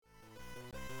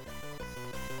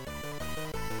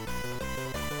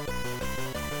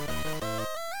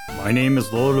My name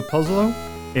is Lolo Puzzlo,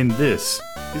 and this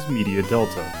is Media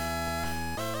Delta.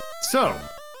 So,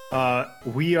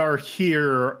 we are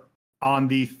here on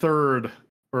the third,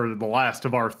 or the last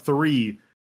of our three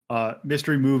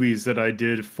mystery movies that I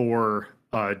did for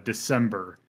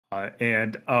December.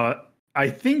 And I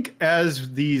think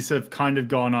as these have kind of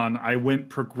gone on, I went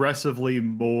progressively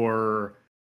more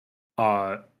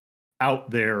out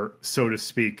there, so to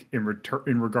speak, in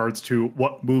regards to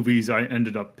what movies I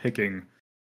ended up picking.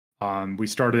 We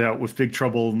started out with Big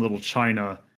Trouble in Little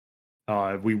China.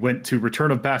 We went to Return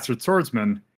of Bastard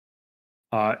Swordsman.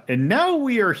 And now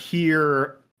we are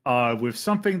here with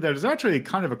something that is actually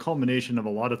kind of a culmination of a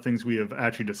lot of things we have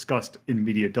actually discussed in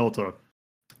Media Delta.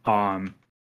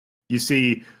 You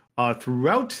see,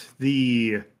 throughout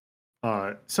the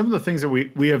some of the things that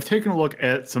we have taken a look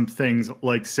at some things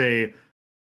like, say,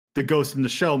 the Ghost in the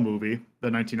Shell movie,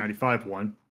 the 1995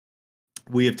 one.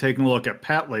 We have taken a look at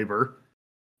Patlabor,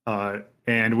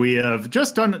 and we have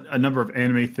just done a number of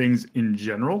anime things in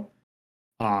general.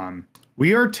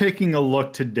 We are taking a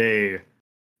look today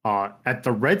at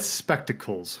The Red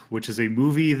Spectacles, which is a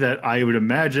movie that I would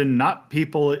imagine not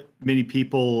many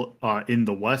people in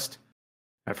the West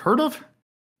have heard of.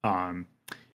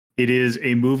 It is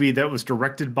a movie that was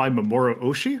directed by Mamoru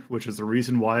Oshii, which is the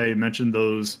reason why I mentioned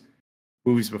those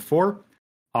movies before.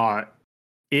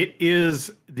 It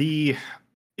is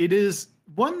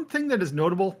one thing that is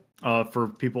notable for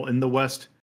people in the West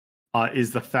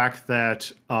is the fact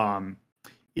that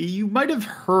you might have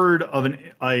heard of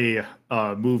a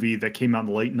movie that came out in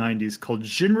the late 90s called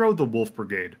Shinro the Wolf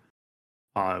Brigade,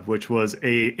 which was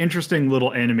a interesting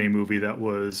little anime movie that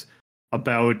was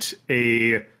about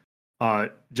a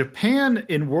Japan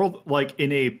in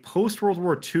a post-World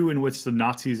War II in which the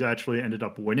Nazis actually ended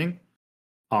up winning.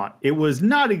 It was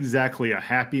not exactly a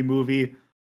happy movie.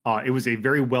 It was a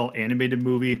very well animated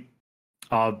movie,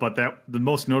 but the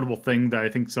most notable thing that I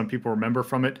think some people remember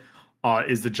from it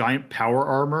is the giant power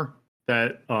armor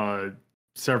that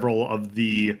several of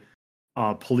the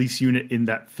police unit in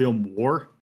that film wore.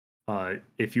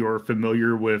 If you're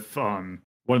familiar with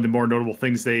one of the more notable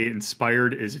things they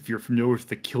inspired is, if you're familiar with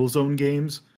the Killzone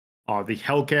games, the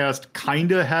Hellcast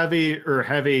kind of have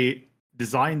a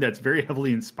design that's very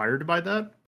heavily inspired by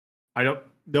that. I don't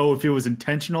know if it was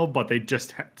intentional, but they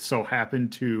just so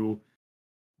happened to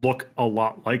look a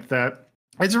lot like that.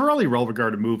 It's a really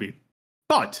well-regarded movie.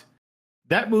 But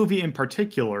that movie in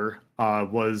particular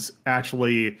was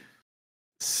actually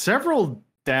several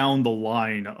down the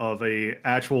line of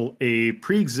a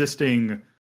pre-existing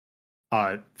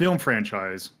film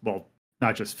franchise. Well,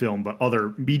 not just film, but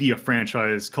other media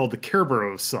franchise called the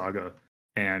Kerberos Saga.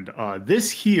 And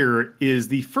this here is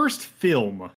the first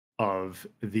film of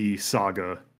the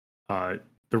saga, The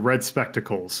Red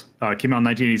Spectacles. Came out in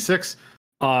 1986.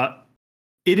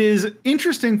 It is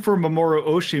interesting for a Mamoru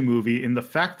Oshii movie in the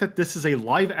fact that this is a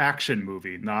live-action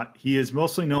movie. He is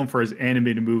mostly known for his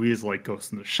animated movies like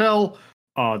Ghost in the Shell,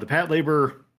 the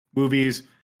Patlabor movies,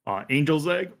 Angel's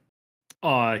Egg.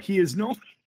 He is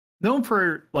known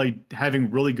for having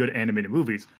really good animated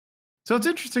movies. So it's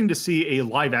interesting to see a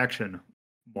live-action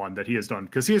one that he has done,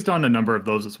 because he has done a number of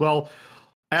those as well.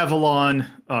 Avalon,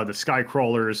 the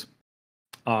Skycrawlers,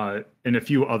 and a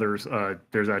few others.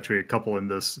 There's actually a couple in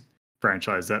this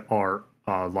franchise that are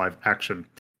live action.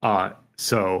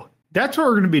 So that's what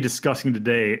we're going to be discussing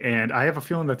today, and I have a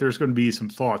feeling that there's going to be some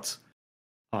thoughts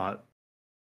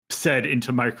said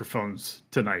into microphones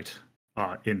tonight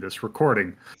in this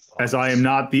recording, as I am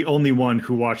not the only one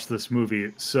who watched this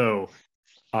movie. So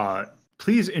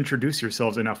please introduce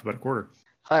yourselves in alphabetical order.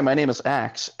 Hi, my name is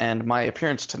Axe, and my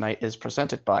appearance tonight is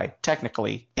presented by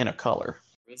Technically in a Color.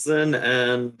 Risen,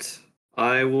 and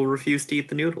I will refuse to eat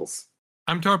the noodles.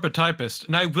 I'm Torpa Typist,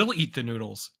 and I will eat the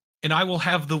noodles, and I will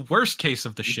have the worst case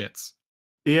of the shits.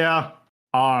 Yeah.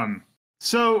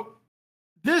 So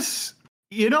this,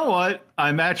 you know what?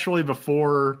 I'm actually,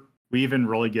 before we even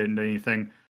really get into anything,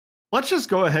 let's just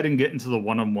go ahead and get into the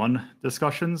one-on-one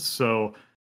discussions. So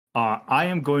I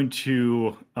am going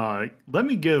to let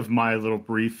me give my little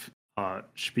brief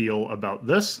spiel about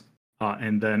this,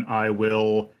 and then I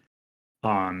will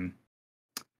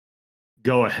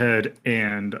go ahead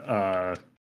and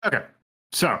okay.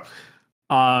 So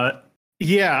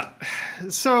yeah.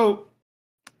 So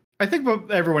I think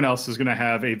everyone else is going to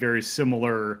have a very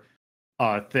similar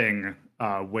thing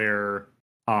where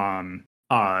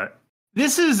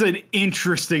this is an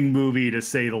interesting movie, to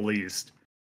say the least.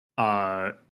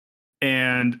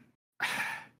 And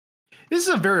this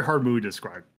is a very hard movie to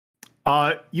describe.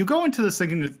 You go into this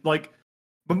thinking, like,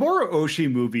 Mamoru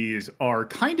Oshii movies are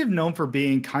kind of known for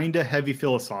being kind of heavy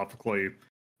philosophically.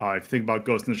 If you think about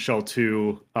Ghost in the Shell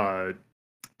 2,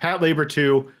 Patlabor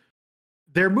 2,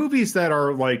 they're movies that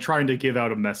are like trying to give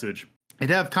out a message and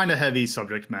have kind of heavy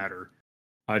subject matter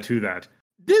to that.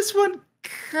 This one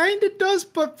kind of does,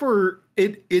 but for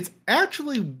it's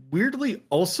actually weirdly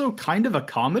also kind of a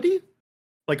comedy,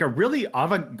 like a really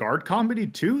avant-garde comedy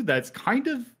too. That's kind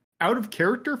of out of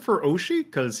character for Oshii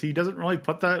because he doesn't really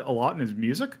put that a lot in his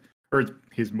music or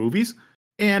his movies,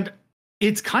 and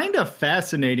it's kind of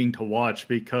fascinating to watch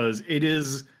because it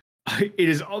is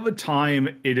of a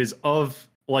time, it is of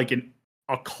like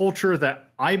a culture that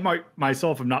I might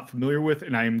myself am not familiar with,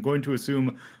 and I am going to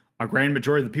assume a grand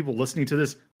majority of the people listening to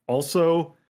this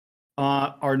also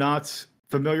are not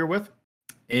familiar with.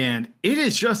 And it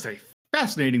is just a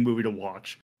fascinating movie to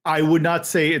watch. I would not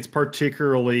say it's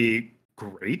particularly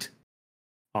great.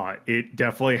 It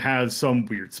definitely has some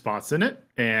weird spots in it,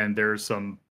 and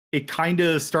it kind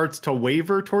of starts to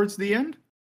waver towards the end,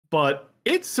 but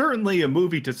it's certainly a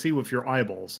movie to see with your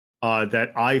eyeballs.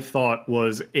 That I thought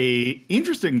was a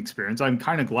interesting experience. I'm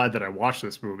kind of glad that I watched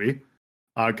this movie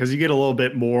because you get a little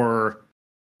bit more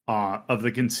of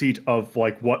the conceit of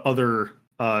like what other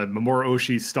Mamoru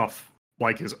Oshii stuff,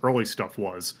 like his early stuff,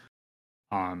 was.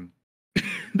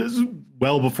 This is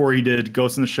well before he did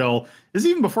Ghost in the Shell. This is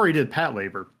even before he did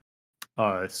Patlabor.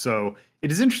 So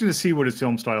it is interesting to see what his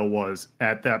film style was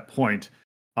at that point.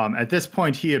 At this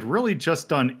point, he had really just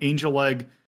done Angel Egg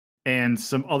and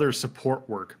some other support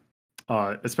work.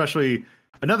 Especially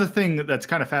another thing that's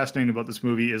kind of fascinating about this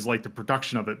movie is like the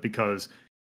production of it, because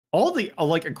all the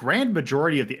like a grand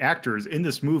majority of the actors in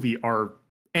this movie are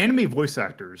anime voice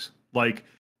actors. Like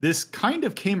this kind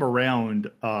of came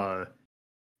around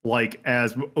like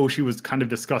as Oshii was kind of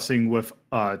discussing with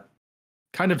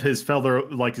kind of his fellow,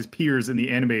 like his peers in the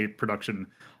anime production,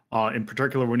 in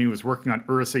particular when he was working on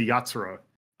Urusei Yatsura,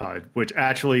 which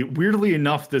actually, weirdly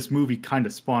enough, this movie kind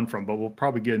of spawned from, but we'll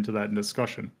probably get into that in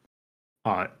discussion.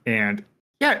 And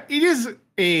yeah, it is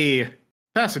a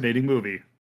fascinating movie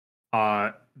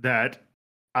that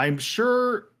I'm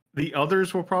sure the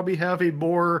others will probably have a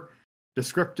more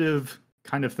descriptive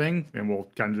kind of thing, and we'll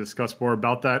kind of discuss more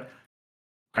about that.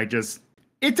 It's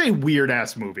a weird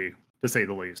ass movie, to say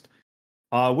the least,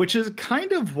 which is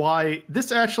kind of why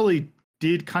this actually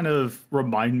did kind of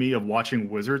remind me of watching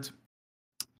Wizards,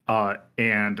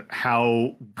 and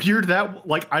how weird that,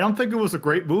 like, I don't think it was a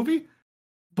great movie,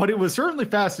 but it was certainly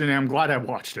fascinating. I'm glad I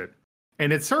watched it.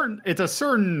 And it's a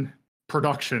certain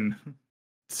production,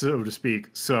 so to speak.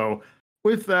 So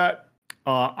with that,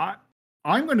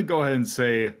 I'm going to go ahead and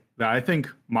say that I think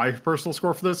my personal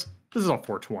score for this is a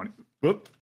 420. Whoop.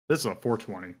 This is a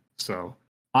 420. So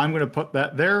I'm going to put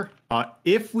that there.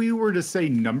 If we were to say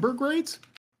number grades,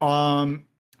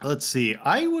 let's see.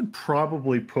 I would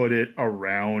probably put it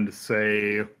around,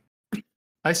 say,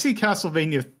 I see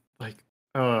Castlevania, like,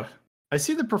 I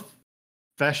see the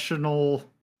professional.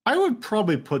 I would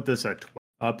probably put this at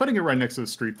 12, putting it right next to the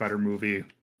Street Fighter movie.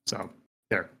 So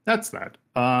there, that's that.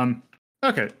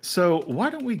 Okay, so why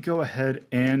don't we go ahead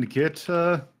and get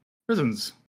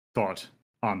Prison's thought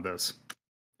on this?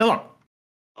 Hello.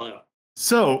 Hello.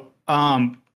 So,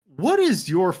 what is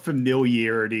your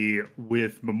familiarity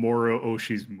with Mamoru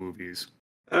Oshii's movies?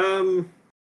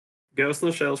 Ghost in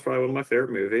the Shell is probably one of my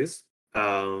favorite movies.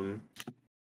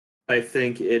 I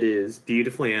think it is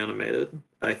beautifully animated.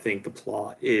 I think the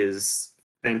plot is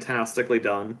fantastically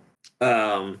done.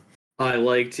 I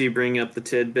like to bring up the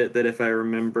tidbit that if I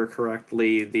remember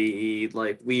correctly, the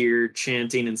like weird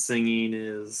chanting and singing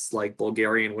is like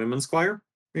Bulgarian women's choir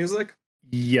music.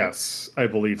 Yes, I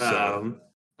believe so.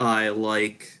 I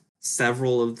like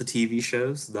several of the TV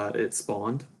shows that it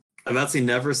spawned. I've actually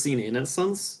never seen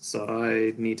Innocence, so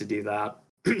I need to do that.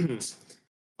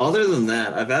 Other than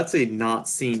that, I've actually not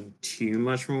seen too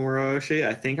much from Mamoru Oshii.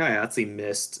 I think I actually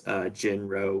missed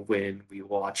Jinro when we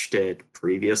watched it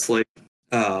previously.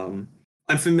 I'm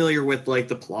familiar with like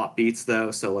the plot beats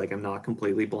though, so like I'm not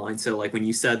completely blind. So like when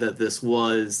you said that this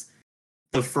was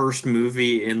the first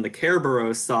movie in the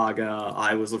Kerberos saga,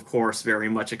 I was of course very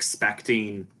much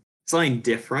expecting something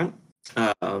different.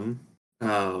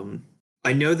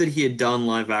 I know that he had done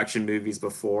live action movies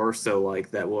before, so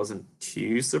like that wasn't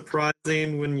too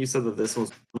surprising when you said that this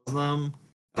was one of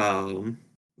them.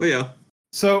 But yeah.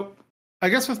 So I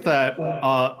guess with that,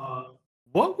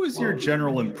 what was your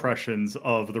general impressions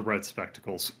of the Red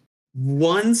Spectacles?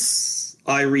 Once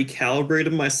I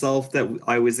recalibrated myself that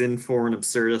I was in for an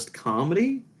absurdist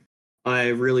comedy, I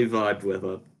really vibed with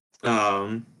it.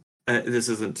 This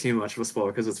isn't too much of a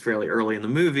spoiler because it's fairly early in the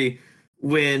movie.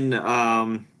 When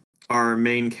our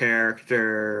main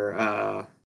character,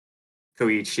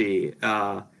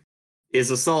 Koichi,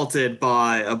 is assaulted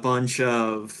by a bunch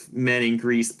of men in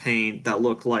grease paint that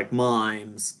look like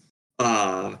mimes,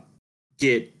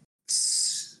 get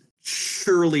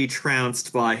surely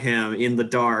trounced by him in the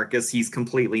dark as he's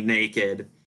completely naked.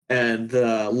 And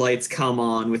the lights come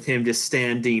on with him just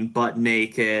standing butt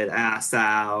naked, ass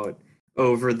out,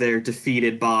 over their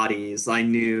defeated bodies. I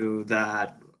knew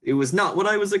that it was not what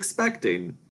I was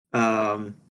expecting.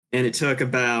 And it took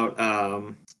about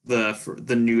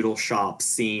the noodle shop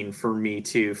scene for me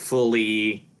to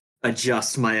fully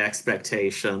adjust my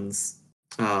expectations.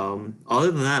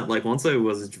 Other than that, like once I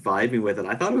was vibing with it,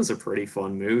 I thought it was a pretty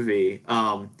fun movie.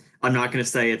 I'm not going to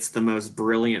say it's the most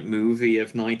brilliant movie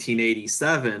of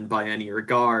 1987 by any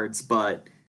regards, but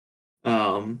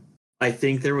I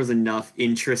think there was enough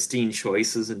interesting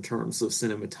choices in terms of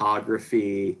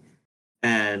cinematography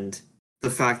and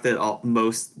the fact that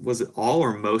most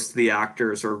of the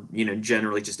actors are, you know,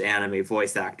 generally just anime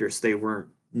voice actors. They weren't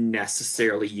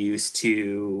necessarily used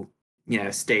to, you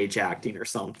know, stage acting or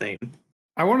something.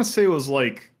 I want to say it was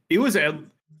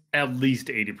at least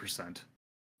 80%.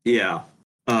 Yeah.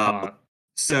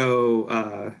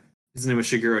 So his name was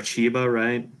Shigeru Chiba,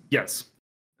 right? Yes.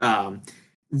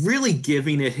 Really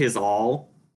giving it his all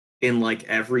in like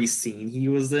every scene he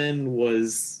was in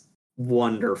was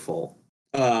wonderful.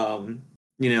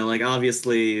 You know, like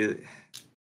obviously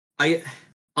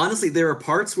honestly there are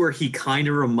parts where he kind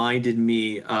of reminded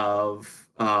me of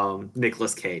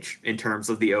Nicolas Cage in terms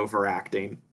of the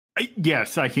overacting.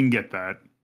 Yes, I can get that.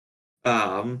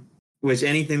 Which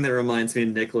anything that reminds me of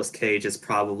Nicolas Cage is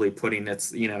probably putting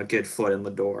its, you know, a good foot in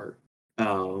the door.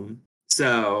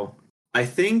 So I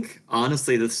think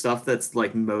honestly the stuff that's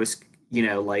like most, you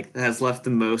know, like has left the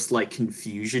most like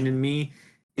confusion in me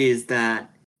is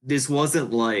that this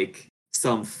wasn't like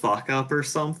some fuck up or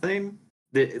something.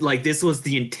 Like this was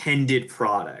the intended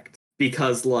product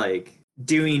because like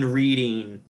doing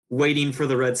reading, Waiting for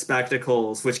the Red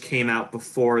Spectacles, which came out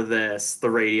before this, the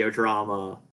radio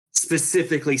drama,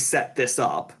 specifically set this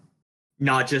up,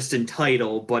 not just in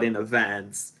title, but in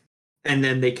events. And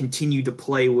then they continued to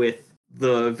play with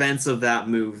the events of that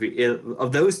movie,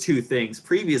 of those two things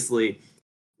previously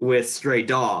with Stray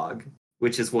Dog,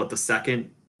 which is what, the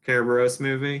second Kerberos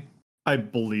movie? I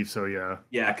believe so, yeah.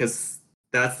 Yeah, because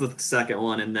that's the second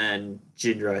one, and then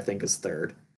Jinro, I think, is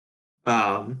third.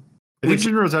 I think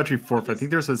Jinro is actually fourth. I think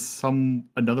there's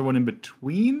another one in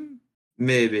between.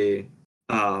 Maybe.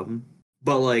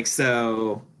 But like,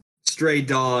 so Stray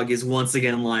Dog is once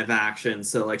again live action.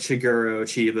 So like Shigeru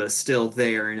Chiba is still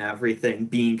there and everything,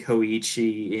 being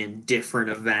Koichi in different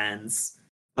events.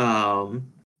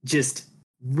 Just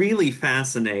really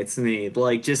fascinates me.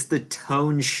 Like just the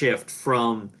tone shift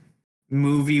from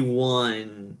movie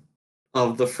 1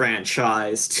 of the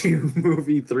franchise to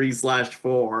movie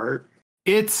 3/4.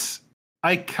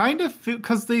 I kind of feel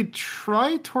because they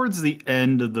try towards the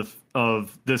end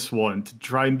of this one to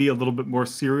try and be a little bit more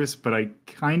serious, but I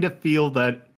kind of feel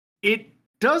that it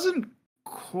doesn't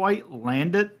quite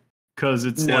land it because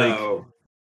it's like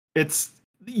it's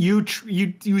you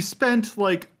spent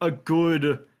like a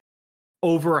good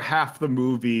over half the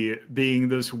movie being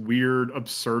this weird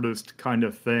absurdist kind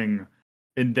of thing,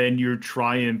 and then you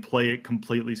try and play it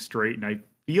completely straight, and I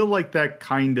feel like that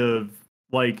kind of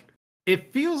like.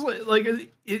 It feels like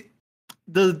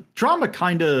the drama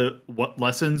kind of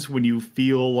lessens when you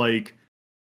feel like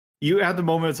you at the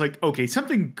moment it's like, okay,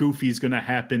 something goofy is going to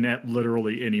happen at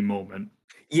literally any moment.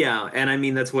 Yeah, and I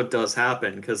mean that's what does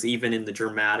happen because even in the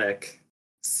dramatic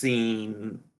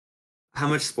scene, how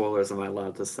much spoilers am I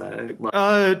allowed to say?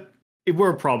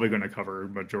 We're probably going to cover a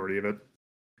majority of it.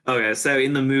 Okay, so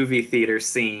in the movie theater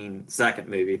scene, second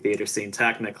movie theater scene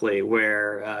technically,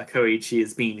 where Koichi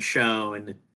is being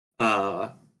shown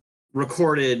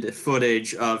recorded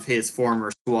footage of his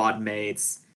former squad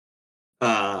mates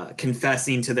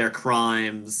confessing to their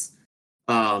crimes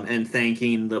and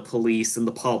thanking the police and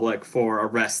the public for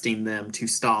arresting them to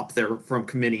stop them from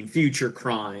committing future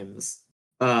crimes.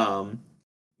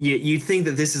 You'd think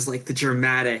that this is like the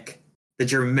dramatic,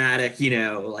 you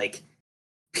know, like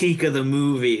peak of the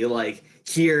movie. Like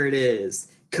here it is,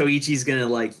 Koichi's gonna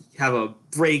like have a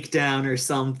breakdown or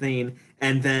something,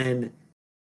 and then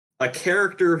a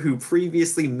character who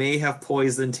previously may have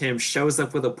poisoned him shows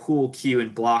up with a pool cue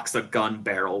and blocks a gun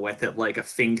barrel with it like a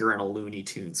finger in a Looney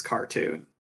Tunes cartoon.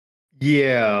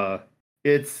 Yeah.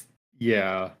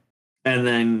 Yeah. And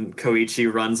then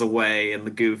Koichi runs away in the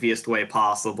goofiest way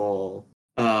possible.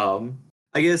 I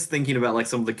guess thinking about like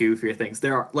some of the goofier things,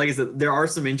 there are, like I said, there are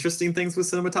some interesting things with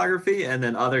cinematography, and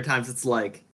then other times it's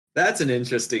like, that's an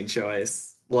interesting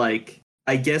choice. Like,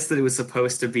 I guess that it was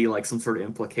supposed to be like some sort of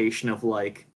implication of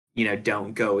like,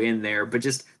 don't go in there, but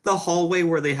just the hallway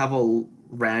where they have a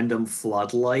random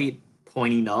floodlight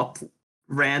pointing up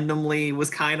randomly was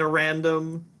kind of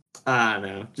random. I don't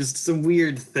know, just some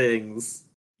weird things.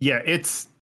 Yeah,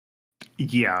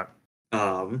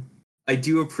 I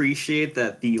do appreciate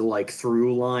that the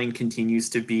through line continues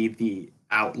to be the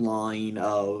outline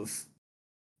of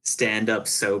stand-up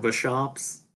soba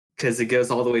shops, because it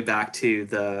goes all the way back to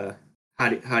the how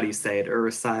do you say it,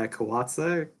 Urusei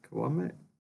Kawame?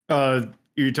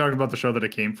 You're talking about the show that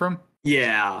it came from?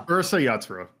 Yeah, Urusei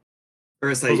Yatsura.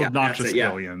 Urusei, Those yeah, obnoxious that's it,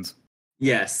 yeah. aliens.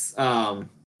 Yes.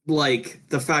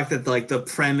 The fact that the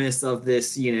premise of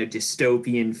this,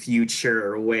 dystopian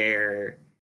future where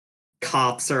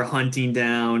cops are hunting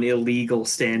down illegal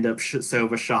stand-up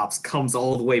soba shops comes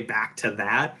all the way back to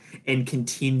that and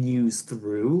continues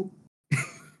through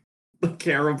the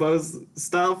Carabo's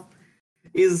stuff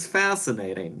is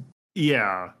fascinating.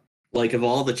 Yeah. Of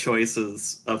all the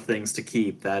choices of things to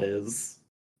keep, that is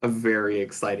a very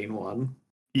exciting one.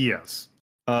 Yes.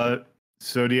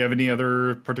 So do you have any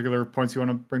other particular points you want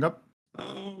to bring up?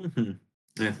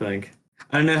 I think.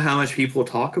 I don't know how much people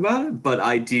talk about it, but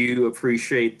I do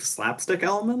appreciate the slapstick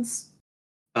elements.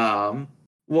 One,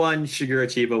 Shigeru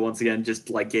Chiba once again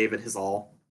just gave it his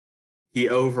all. He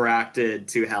overacted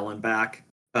to hell and back.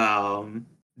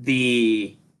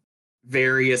 The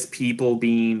various people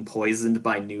being poisoned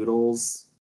by noodles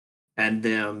and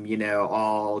them,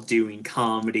 all doing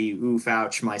comedy, oof,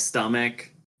 ouch, my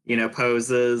stomach,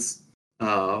 poses.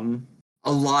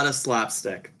 A lot of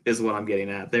slapstick is what I'm getting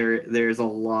at. There's a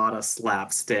lot of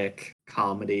slapstick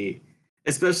comedy,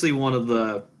 especially one of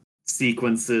the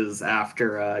sequences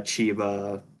after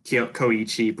Chiba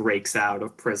Koichi breaks out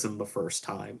of prison the first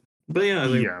time. But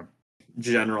yeah.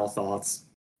 General thoughts.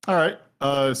 All right.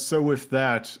 So with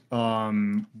that,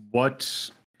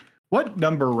 what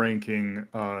number ranking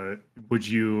would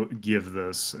you give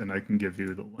this? And I can give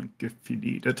you the link if you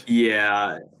need it.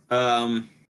 Yeah.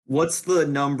 What's the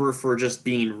number for just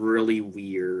being really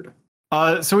weird?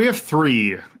 So we have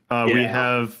 3. We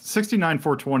have 69,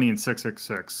 420, and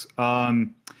 666.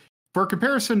 For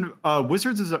comparison,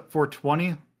 Wizards is at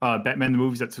 420, Batman the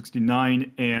Movie's at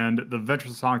 69, and The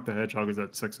Adventures of Sonic the Hedgehog is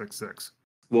at 666.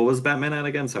 What was Batman at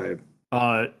again? Sorry.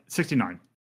 69.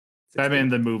 Batman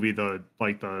the Movie, the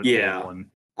one.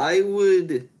 I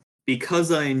would,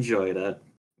 because I enjoyed it,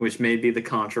 which may be the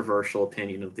controversial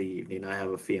opinion of the evening, I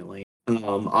have a feeling.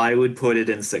 I would put it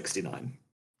in 69.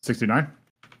 69?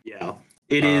 Yeah.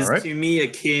 It is, to me,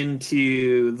 akin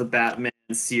to the Batman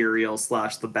serial /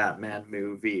 the Batman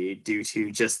movie due to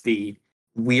just the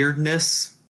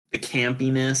weirdness, the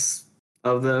campiness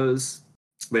of those.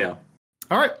 But yeah.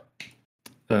 All right.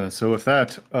 So with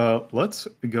that, let's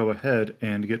go ahead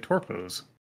and get Torpo's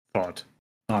thought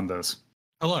on this.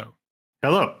 Hello.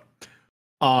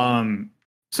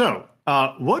 So,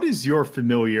 what is your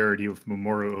familiarity with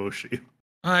Mamoru Oshii?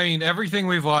 I mean, everything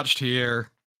we've watched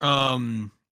here.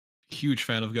 Huge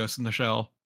fan of Ghost in the Shell.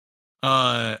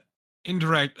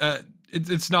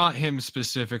 It's not him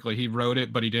specifically. He wrote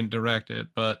it, but he didn't direct it.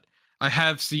 But I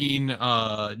have seen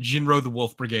Jinro the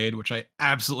Wolf Brigade, which I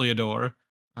absolutely adore.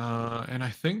 And I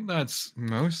think that's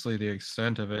mostly the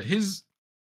extent of it.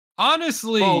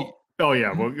 Honestly... Well,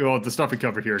 the stuff we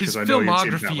covered here, because I know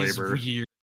you've seen that labor. Weird.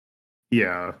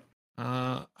 Yeah.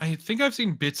 I think I've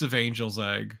seen bits of Angel's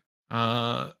Egg.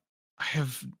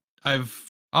 I've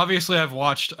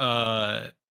watched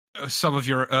some of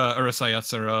your Urusei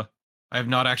Yatsura. I have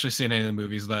not actually seen any of the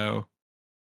movies though.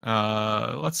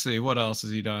 Let's see, what else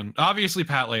has he done? Obviously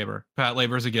Patlabor.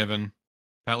 Patlabor's a given.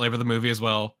 Patlabor the movie as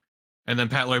well. And then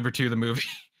Patlabor 2 the movie.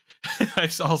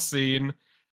 I've all seen.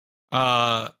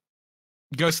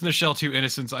 Ghost in the Shell 2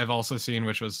 Innocence I've also seen,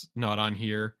 which was not on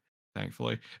here,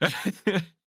 thankfully.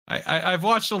 I've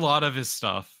watched a lot of his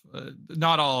stuff.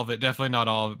 Not all of it, definitely not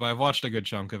all of it, but I've watched a good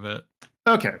chunk of it.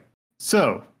 Okay.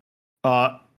 So,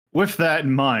 with that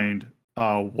in mind,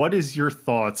 what is your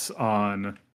thoughts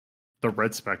on the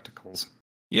Red Spectacles?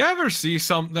 You ever see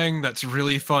something that's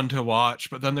really fun to watch,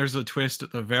 but then there's a twist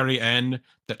at the very end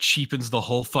that cheapens the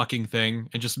whole fucking thing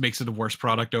and just makes it a worse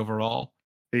product overall?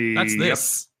 That's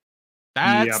this.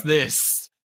 That's this.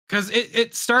 Because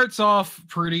it starts off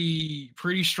pretty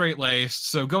straight-laced.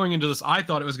 So going into this, I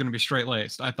thought it was going to be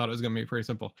straight-laced. I thought it was going to be pretty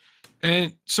simple. And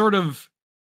it sort of,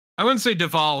 I wouldn't say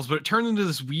devolves, but it turned into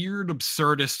this weird,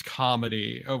 absurdist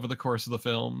comedy over the course of the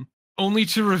film. Only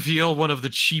to reveal one of the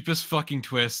cheapest fucking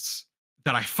twists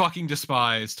that I fucking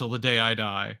despise till the day I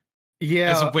die.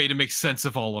 Yeah. As a way to make sense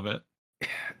of all of it.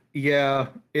 Yeah,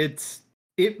 it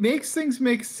makes things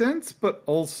make sense, but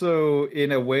also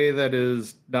in a way that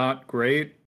is not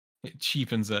great. It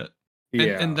cheapens it.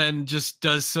 And then just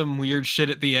does some weird shit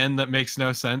at the end that makes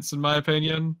no sense, in my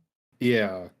opinion.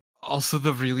 Yeah. Also,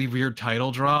 the really weird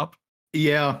title drop.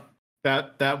 Yeah,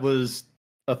 that was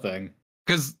a thing.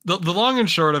 Because the long and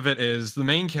short of it is the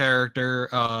main character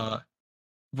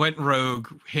went rogue.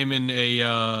 Him and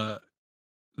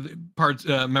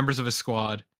members of his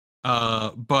squad,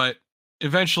 but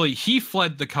eventually he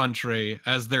fled the country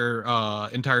as their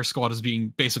entire squad is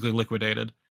being basically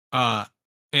liquidated.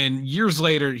 And years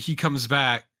later, he comes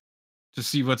back to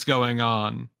see what's going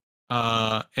on.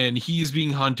 And he's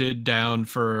being hunted down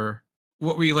for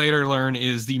what we later learn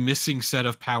is the missing set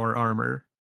of power armor,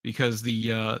 because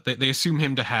they assume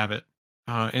him to have it.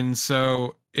 And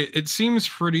so it seems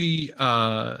pretty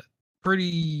dire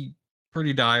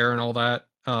and all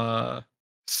that.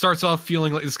 Starts off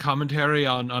feeling like this commentary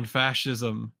on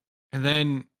fascism, and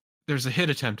then there's a hit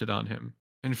attempted on him.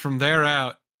 And from there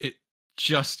out, it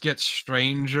just gets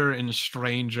stranger and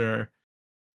stranger,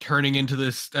 turning into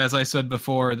this, as I said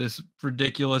before, this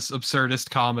ridiculous, absurdist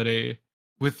comedy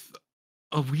with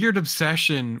a weird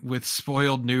obsession with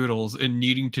spoiled noodles and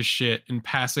needing to shit and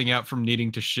passing out from needing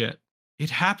to shit. It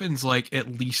happens like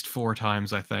at least 4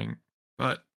 times, I think.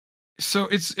 But so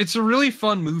it's a really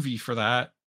fun movie for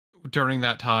that during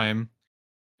that time.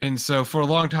 And so for a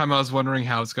long time I was wondering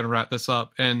how it's going to wrap this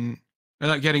up, and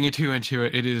without getting too into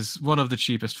it, it is one of the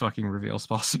cheapest fucking reveals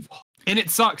possible. And it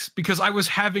sucks because I was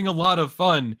having a lot of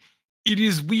fun. It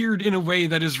is weird in a way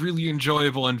that is really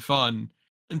enjoyable and fun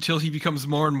until he becomes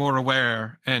more and more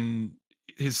aware and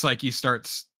his psyche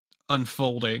starts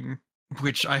unfolding,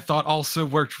 which I thought also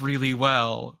worked really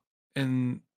well.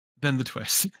 And then the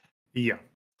twist. Yeah.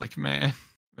 Like, man.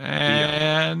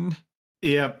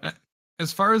 Yeah.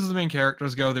 As far as the main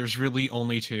characters go, there's really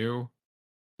only 2.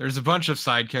 There's a bunch of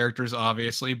side characters,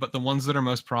 obviously, but the ones that are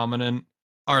most prominent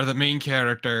are the main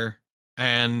character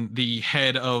and the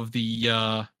head of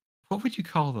the, what would you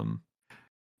call them?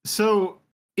 So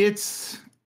it's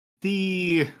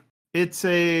a,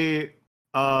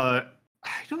 I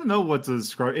don't know what to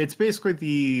describe. It's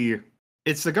basically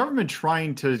it's the government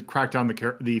trying to crack down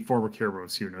the former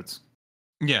Kerbos units.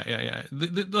 Yeah.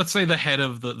 Let's say the head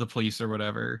of the police or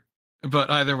whatever.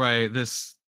 But either way,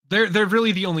 they're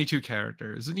really the only 2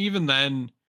 characters, and even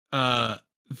then,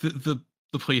 the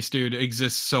police dude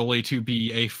exists solely to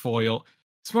be a foil.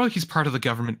 It's more like he's part of the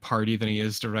government party than he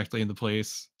is directly in the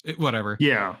police. Whatever.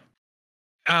 Yeah.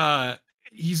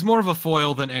 He's more of a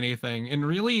foil than anything, and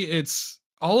really,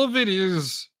 all of it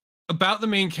is about the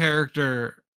main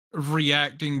character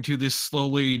reacting to this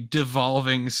slowly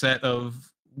devolving set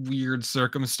of weird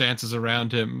circumstances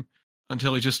around him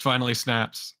until he just finally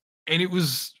snaps. And it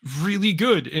was really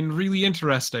good and really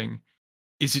interesting.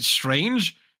 Is it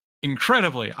strange?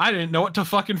 Incredibly. I didn't know what to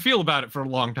fucking feel about it for a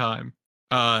long time.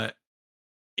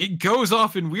 It goes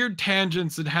off in weird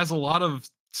tangents and has a lot of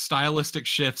stylistic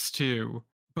shifts too.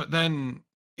 But then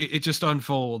it just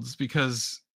unfolds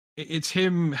because it's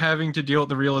him having to deal with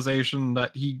the realization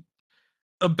that he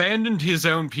abandoned his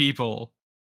own people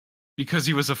because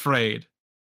he was afraid.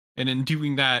 And in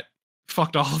doing that,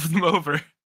 fucked all of them over.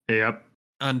 Yep.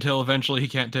 Until eventually he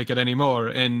can't take it anymore,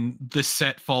 and the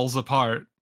set falls apart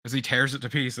as he tears it to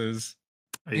pieces.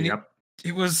 And Yep.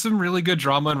 It was some really good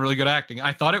drama and really good acting.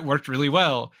 I thought it worked really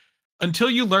well until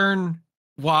you learn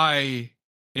why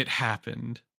it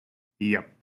happened. Yep.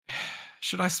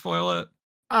 Should I spoil it?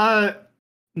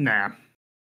 Nah.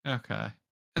 Okay.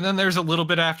 And then there's a little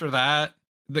bit after that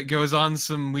goes on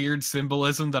some weird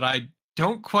symbolism that I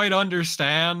don't quite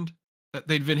understand that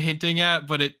they'd been hinting at,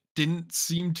 but it didn't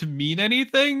seem to mean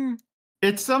anything.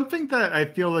 It's something that I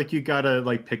feel like you gotta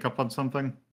pick up on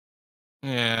something.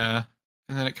 Yeah.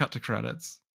 And then it cut to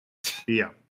credits. Yeah.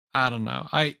 I don't know.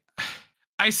 I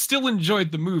still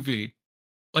enjoyed the movie.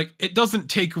 Like, it doesn't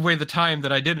take away the time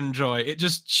that I did enjoy. It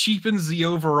just cheapens the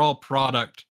overall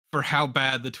product for how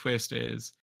bad the twist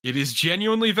is. It is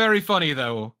genuinely very funny,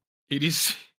 though. It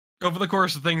is, over the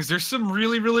course of things, there's some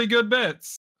really, really good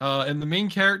bits. And the main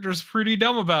character's pretty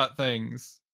dumb about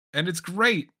things. And it's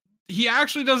great. He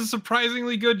actually does a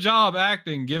surprisingly good job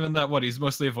acting, given that, he's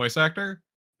mostly a voice actor?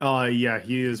 Yeah,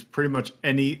 he is pretty much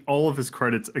all of his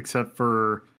credits, except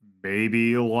for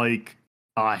maybe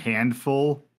a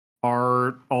handful,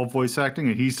 are all voice acting,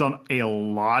 and he's done a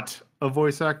lot of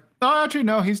voice act. Oh, actually,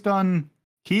 no, he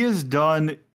has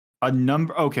done a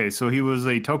number. Okay, so he was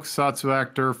a tokusatsu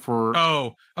actor for.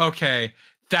 Oh, okay.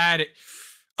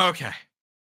 Okay.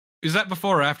 Is that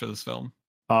before or after this film?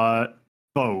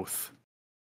 Both.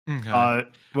 Okay.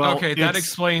 Okay, that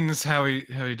explains how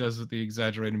he does with the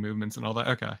exaggerated movements and all that.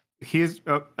 Okay. He is,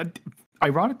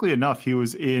 ironically enough, he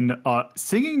was in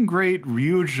Singing Great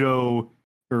Ryuju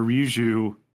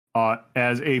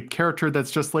as a character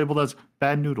that's just labeled as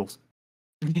Bad Noodles.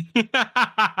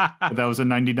 That was in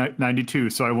 1992,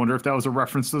 so I wonder if that was a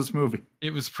reference to this movie.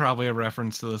 It was probably a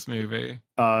reference to this movie.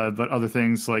 But other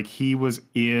things, like he was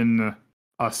in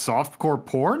a softcore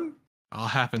porn. All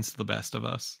happens to the best of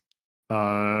us.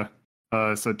 So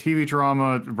TV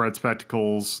drama, Red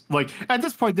Spectacles. Like at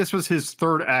this point, this was his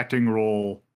third acting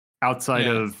role outside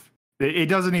of. It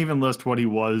doesn't even list what he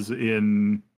was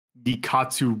in the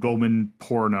Katsu Roman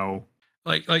porno.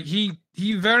 Like he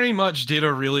very much did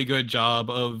a really good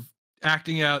job of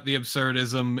acting out the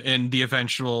absurdism and the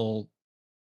eventual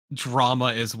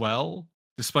drama as well,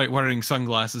 despite wearing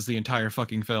sunglasses the entire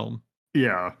fucking film.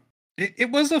 Yeah.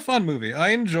 It was a fun movie. I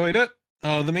enjoyed it.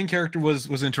 The main character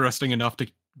was interesting enough to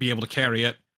be able to carry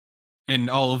it, and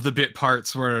all of the bit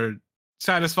parts were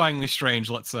satisfyingly strange,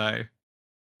 let's say.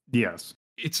 Yes.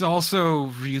 It's also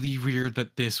really weird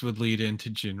that this would lead into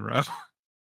Jinro.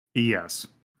 Yes.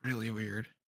 Really weird.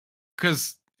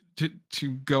 Because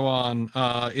to go on,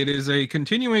 it is a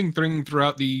continuing thing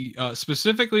throughout the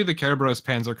specifically the Kerberos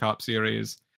Panzerkopf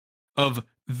series of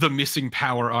the missing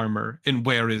power armor and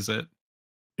where is it?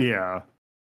 Yeah.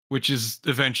 Which is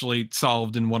eventually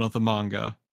solved in one of the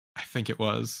manga. I think it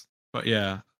was. But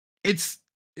yeah. It's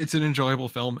an enjoyable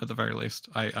film at the very least.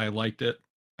 I liked it.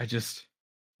 I just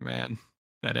man,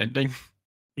 that ending.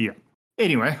 Yeah.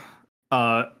 Anyway,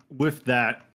 with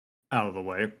that out of the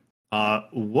way,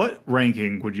 what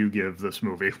ranking would you give this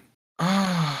movie?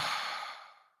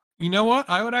 You know what?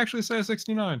 I would actually say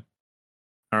 69.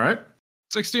 All right.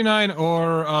 69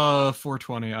 or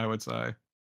 420, I would say.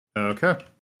 Okay.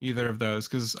 Either of those,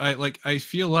 because I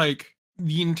feel like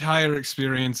the entire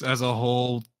experience as a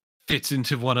whole fits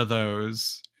into one of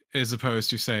those, as opposed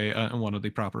to say one of the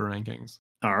proper rankings.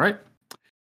 All right.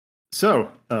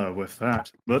 So with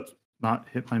that, let's not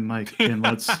hit my mic and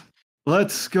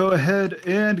let's go ahead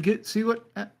and see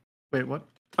what. Wait, what?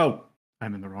 Oh,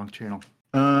 I'm in the wrong channel.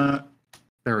 There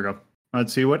we go.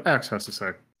 Let's see what X has to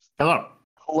say. Hello.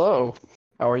 Hello.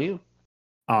 How are you?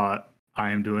 I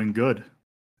am doing good.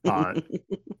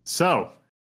 So,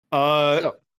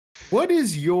 what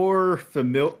is your I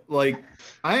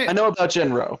know about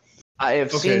Jinro. I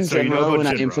have seen Jinro, and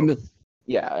I am familiar.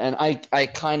 Yeah, and I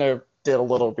kind of did a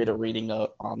little bit of reading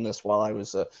on this while I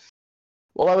was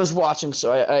watching,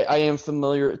 so I am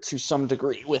familiar to some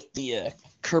degree with the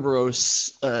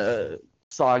Kerberos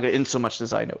saga, in so much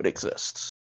as I know it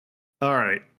exists. All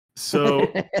right.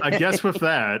 So I guess with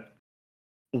that,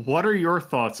 what are your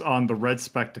thoughts on the Red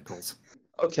Spectacles?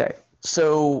 Okay,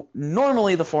 so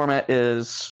normally the format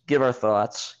is give our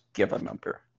thoughts, give a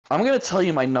number. I'm going to tell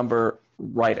you my number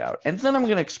right out, and then I'm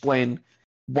going to explain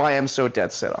why I'm so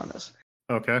dead set on this.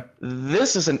 Okay.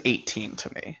 This is an 18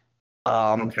 to me.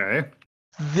 Okay.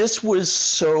 This was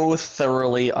so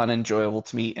thoroughly unenjoyable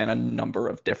to me in a number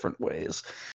of different ways.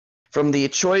 From the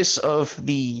choice of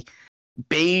the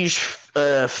beige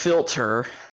filter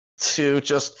to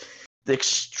just the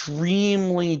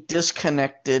extremely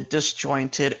disconnected,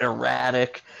 disjointed,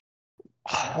 erratic,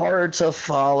 hard to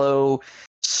follow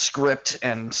script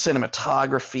and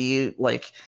cinematography.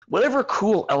 Like, whatever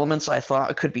cool elements I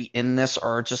thought could be in this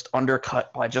are just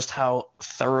undercut by just how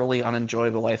thoroughly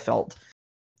unenjoyable I felt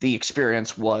the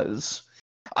experience was.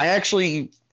 I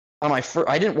actually, on my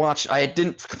I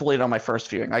didn't complete it on my first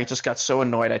viewing. I just got so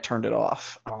annoyed I turned it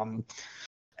off.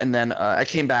 And then I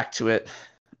came back to it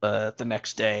the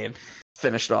next day and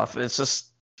finished off. It's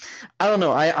just, I don't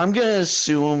know. I'm gonna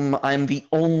assume I'm the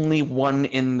only one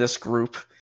in this group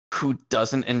who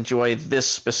doesn't enjoy this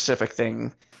specific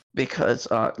thing, because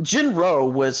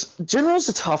Jinro's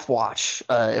a tough watch.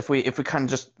 If we kind of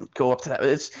just go up to that,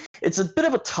 it's a bit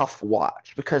of a tough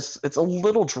watch because it's a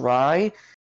little dry,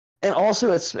 and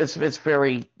also it's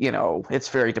very, it's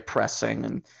very depressing,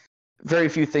 and very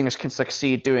few things can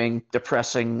succeed doing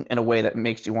depressing in a way that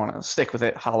makes you want to stick with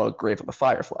it. Hollow Grave of the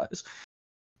Fireflies.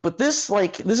 But this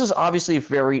is obviously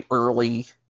very early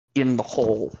in the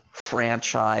whole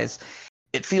franchise.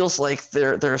 It feels like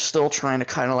they're still trying to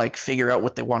kind of like figure out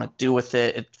what they want to do with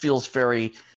it. It feels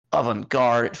very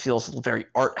avant-garde. It feels very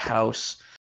art house.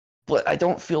 But I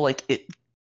don't feel like it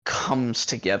comes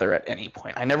together at any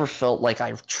point. I never felt like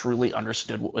I truly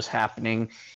understood what was happening.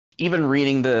 Even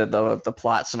reading the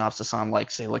plot synopsis on, like,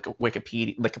 say, like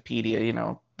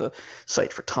Wikipedia, the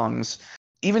site for tongues.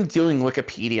 Even doing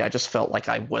Wikipedia, I just felt like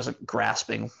I wasn't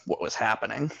grasping what was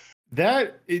happening.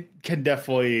 That it can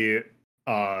definitely.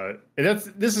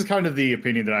 This is kind of the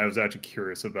opinion that I was actually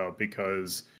curious about,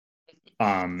 because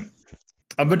a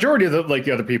majority of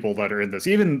the other people that are in this,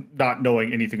 even not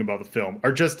knowing anything about the film,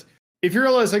 are just, if you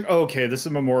realize like, oh, okay, this is a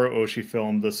Mamoru Oshii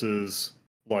film, this is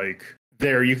like,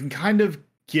 there you can kind of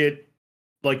get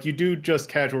like you do just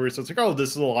casual research, like, oh,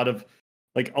 this is a lot of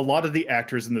the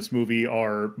actors in this movie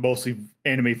are mostly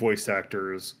anime voice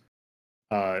actors.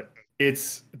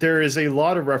 There is a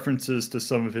lot of references to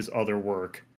some of his other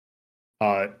work,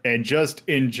 and just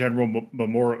in general,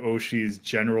 Mamoru Oshii's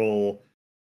general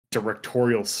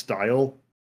directorial style.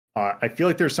 I feel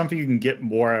like there's something you can get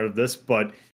more out of this,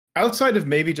 but outside of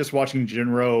maybe just watching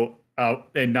Jinro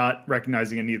and not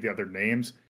recognizing any of the other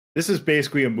names, this is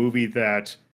basically a movie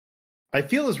that I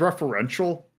feel is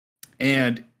referential.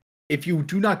 And if you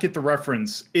do not get the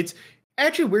reference, it's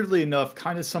actually, weirdly enough,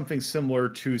 kind of something similar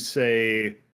to,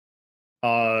 say,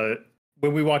 when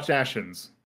we watched Ashens.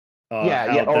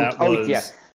 Yeah.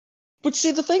 But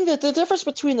see, the thing that the difference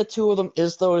between the two of them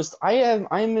is, though, is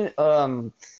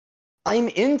I'm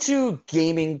into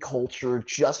gaming culture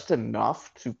just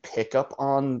enough to pick up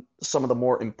on some of the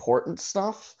more important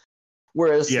stuff,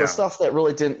 whereas the stuff that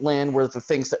really didn't land were the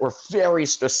things that were very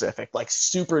specific, like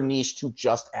super niche to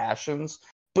just Ashens.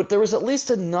 But there was at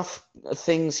least enough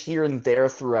things here and there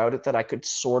throughout it that I could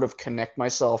sort of connect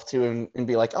myself to and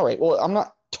be like, all right, well, I'm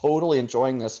not totally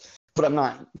enjoying this, but I'm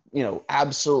not,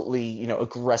 absolutely,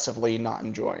 aggressively not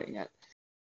enjoying it.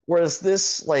 Whereas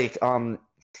this, like,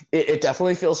 it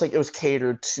definitely feels like it was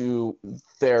catered to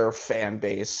their fan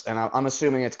base, and I'm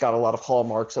assuming it's got a lot of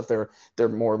hallmarks of their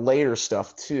more later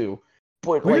stuff too.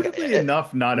 But weirdly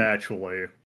enough, not actually.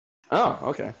 Oh,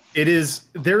 okay. It is.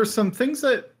 There are some things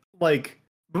that, like,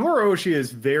 Mamoru Oshii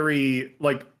is very,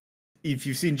 like, if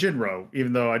you've seen Jinro,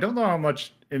 even though I don't know how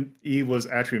much he was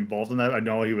actually involved in that, I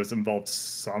know he was involved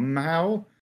somehow.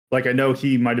 Like, I know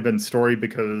he might have been story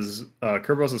because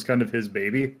Kerberos is kind of his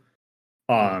baby.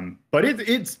 But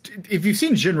it's if you've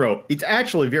seen Jinro, it's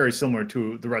actually very similar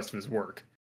to the rest of his work.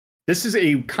 This is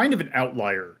a kind of an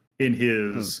outlier in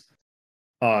his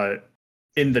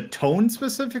in the tone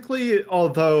specifically,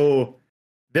 although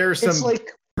there's some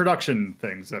production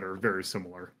things that are very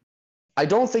similar. I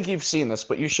don't think you've seen this,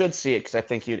 but you should see it because I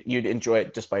think you'd enjoy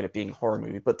it despite it being a horror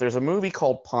movie. But there's a movie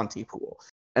called Pontypool,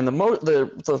 and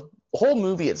the whole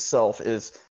movie itself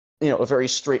is a very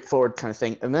straightforward kind of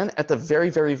thing. And then at the very,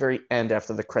 very, very end,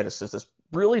 after the credits, there's this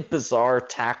really bizarre,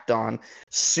 tacked-on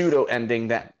pseudo ending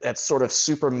that's sort of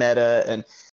super meta and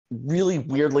really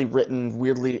weirdly written,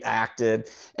 weirdly acted,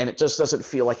 and it just doesn't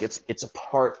feel like it's a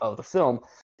part of the film.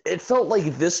 It felt like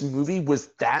this movie was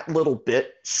that little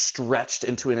bit stretched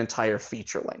into an entire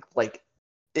feature length. Like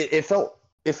it felt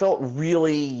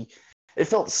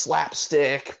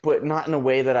slapstick, but not in a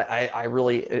way that I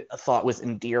really thought was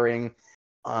endearing.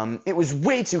 It was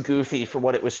way too goofy for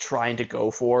what it was trying to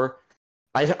go for.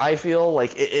 I feel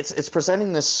like it's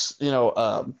presenting this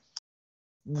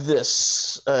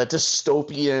this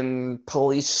dystopian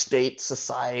police state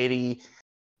society,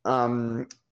 and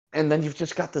then you've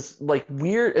just got this like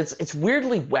weird. It's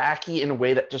weirdly wacky in a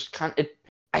way that just kind of.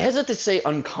 I hesitate to say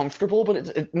uncomfortable, but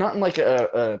it's not in like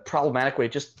a problematic way.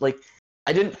 Just like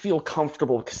I didn't feel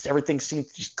comfortable because everything seemed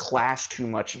to just clash too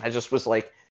much, and I just was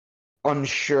like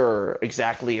unsure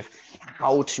exactly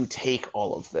how to take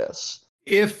all of this.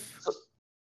 If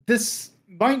this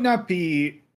might not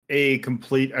be a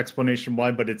complete explanation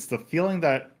why, but it's the feeling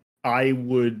that I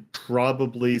would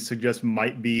probably suggest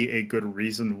might be a good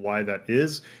reason why that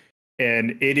is.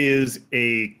 And it is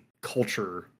a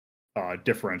culture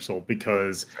differential,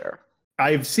 because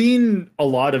I've seen a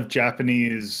lot of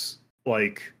Japanese,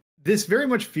 like, this very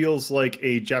much feels like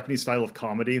a Japanese style of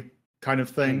comedy kind of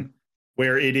thing,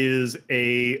 where it is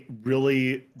a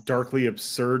really darkly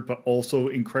absurd, but also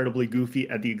incredibly goofy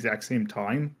at the exact same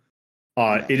time.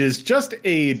 It is just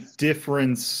a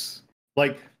difference,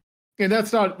 like, and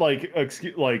that's not like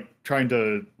trying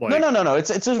to like. No.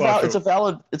 It's a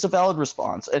valid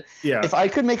response. Yeah. If I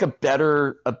could make a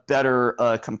better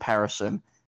comparison,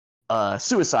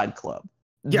 Suicide Club.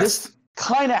 Yes. This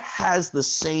kind of has the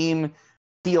same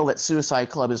feel that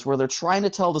Suicide Club is, where they're trying to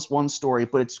tell this one story,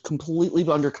 but it's completely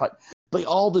undercut by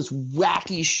all this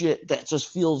wacky shit that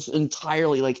just feels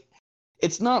entirely like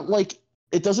it's not like.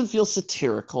 It doesn't feel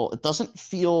satirical. It doesn't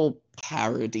feel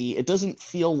parody. It doesn't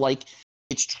feel like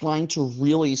it's trying to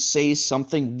really say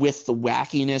something with the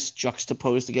wackiness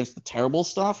juxtaposed against the terrible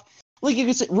stuff. Like you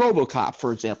could say RoboCop,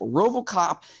 for example.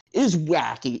 RoboCop is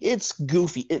wacky. It's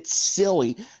goofy. It's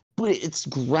silly. But it's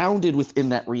grounded within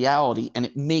that reality, and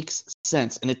it makes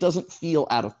sense, and it doesn't feel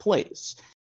out of place.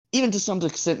 Even to some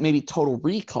extent, maybe Total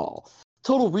Recall.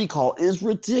 Total Recall is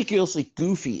ridiculously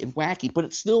goofy and wacky, but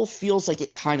it still feels like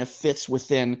it kind of fits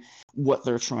within what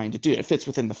they're trying to do. It fits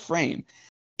within the frame.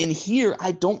 In here,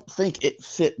 I don't think it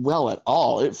fit well at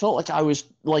all. It felt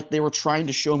like they were trying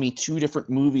to show me two different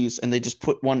movies and they just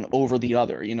put one over the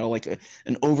other, like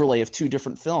an overlay of two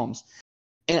different films.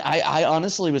 And I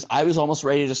honestly I was almost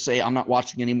ready to say I'm not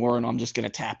watching anymore and I'm just gonna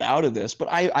tap out of this. But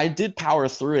I did power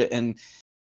through it, and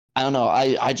I don't know,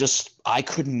 I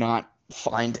could not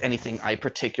find anything I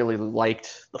particularly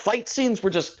liked. The fight scenes were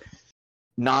just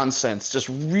nonsense, just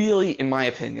really, in my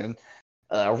opinion,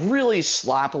 really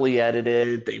sloppily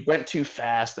edited. They went too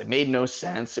fast. They made no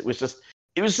sense. It was just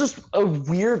a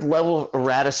weird level of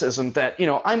erraticism that, you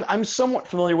know, I'm somewhat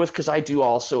familiar with, because I do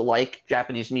also like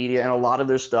Japanese media, and a lot of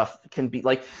their stuff can be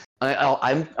like,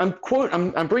 I'm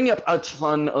bringing up a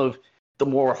ton of the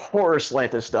more horror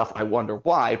slanted stuff. I wonder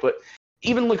why, but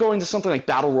even going to something like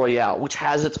Battle Royale, which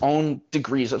has its own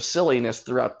degrees of silliness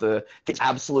throughout the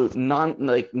absolute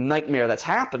nightmare that's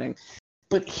happening.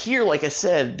 But here, like I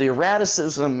said, the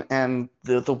erraticism and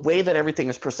the way that everything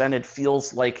is presented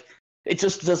feels like it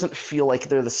just doesn't feel like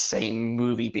they're the same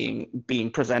movie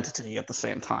being presented to me at the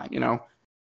same time, you know?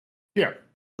 Yeah.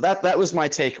 That was my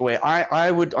takeaway. I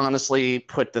would honestly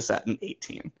put this at an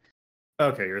 18.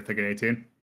 Okay, you're thinking 18?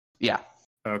 Yeah.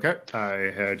 Okay,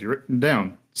 I had you written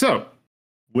down. So,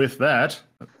 with that,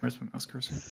 where's my mouse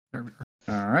cursor? There we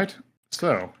go. All right.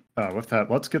 So, with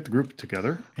that, let's get the group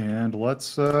together and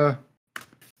let's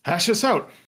hash this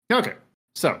out. Okay.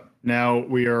 So, now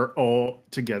we are all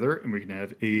together and we can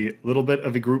have a little bit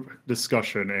of a group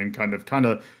discussion and kind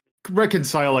of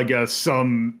reconcile, I guess,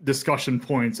 some discussion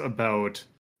points about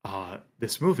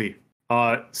this movie.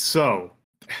 So,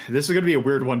 this is going to be a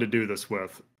weird one to do this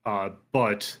with,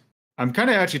 but I'm kind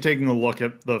of actually taking a look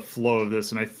at the flow of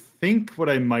this, and I think what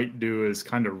I might do is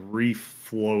kind of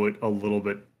reflow it a little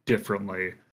bit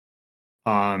differently.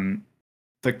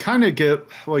 To kind of get,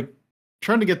 like,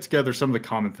 trying to get together some of the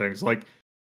common things. Like,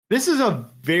 this is a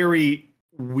very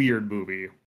weird movie,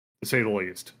 to say the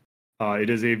least.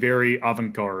 It is a very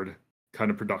avant-garde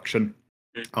kind of production.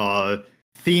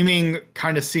 Theming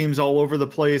kind of seems all over the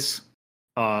place.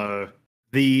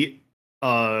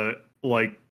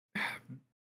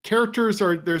 Characters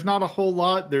there's not a whole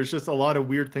lot. There's just a lot of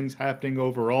weird things happening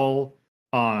overall.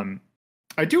 I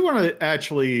do want to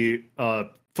actually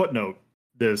footnote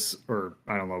this, or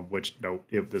I don't know which note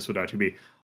if this would actually be,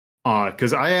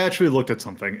 because I actually looked at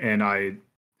something and I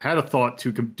had a thought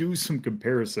to do some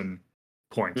comparison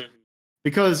points.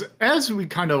 Because as we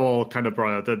kind of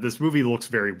brought out, that this movie looks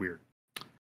very weird.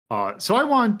 So I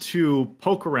wanted to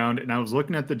poke around, and I was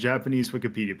looking at the Japanese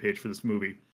Wikipedia page for this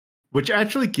movie, which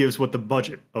actually gives what the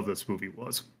budget of this movie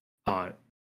was.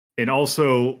 And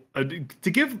also,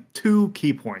 to give 2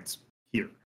 key points here.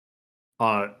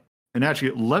 And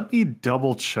actually, let me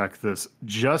double check this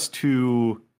just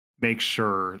to make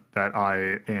sure that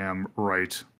I am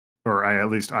right. Or at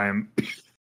least I am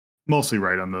mostly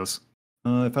right on this.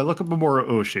 If I look up Mamoru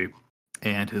Oshii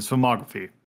and his filmography.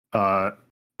 Oh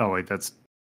wait,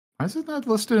 why is it not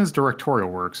listed as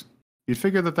directorial works? You'd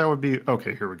figure that would be...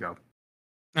 Okay, here we go.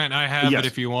 And I have it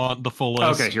if you want the full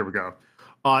list. Okay, here we go.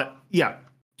 Yeah.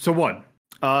 So 1.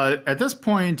 At this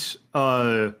point,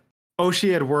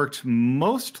 Oshii had worked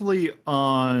mostly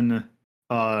on...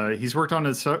 he's worked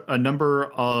on a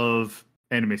number of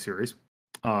anime series,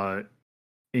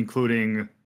 including...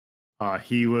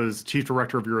 he was chief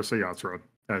director of Urusei Yatsura.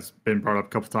 That's been brought up a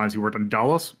couple times. He worked on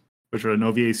Dallas, which was an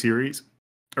OVA series.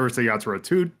 Urusei Yatsura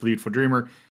 2, Bleed for Dreamer,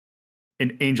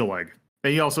 and Angel Egg.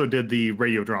 And he also did the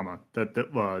radio drama that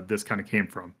this kind of came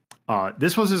from.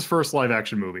 This was his first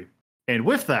live-action movie. And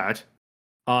with that,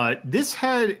 this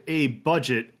had a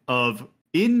budget of,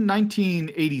 in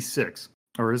 1986,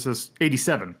 or is this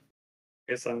 87?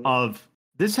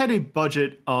 This had a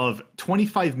budget of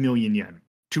 25 million yen.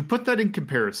 To put that in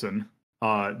comparison,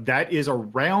 that is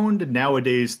around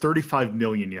nowadays 35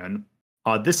 million yen.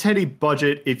 This had a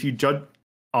budget, if you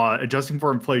adjusting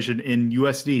for inflation in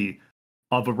USD,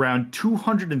 of around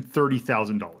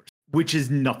 $230,000, which is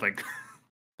nothing.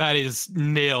 That is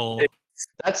nil.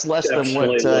 That's less than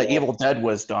what Evil Dead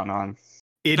was done on.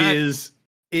 It is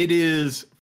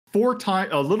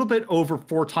a little bit over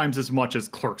 4 times as much as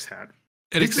Clerks had.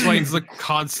 It explains the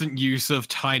constant use of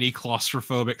tiny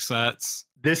claustrophobic sets.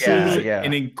 This is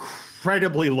an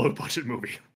incredibly low budget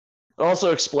movie. It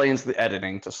also explains the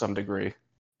editing to some degree.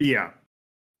 Yeah.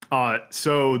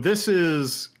 So this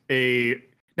is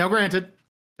now granted,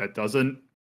 that doesn't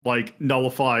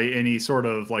nullify any sort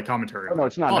of commentary. Oh, no,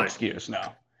 it's not an excuse,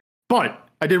 no. But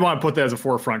I did want to put that as a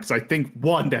forefront because I think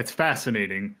 1, that's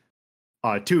fascinating.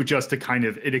 2, just to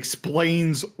it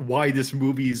explains why this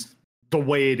movie's the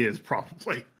way it is,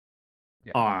 probably.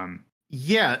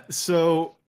 Yeah.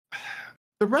 So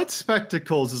the Red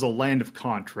Spectacles is a land of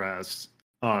contrasts.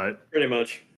 Pretty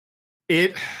much.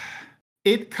 It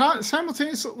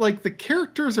simultaneously, the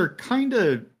characters are kind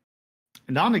of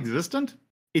non-existent.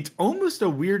 it's almost a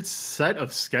weird set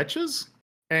of sketches,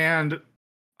 and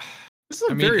this is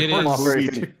a I mean, very it hard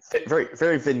is- movie.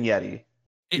 very vignette-y.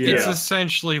 It's Yeah.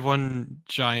 essentially one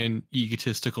giant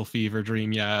egotistical fever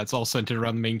dream. Yeah, it's all centered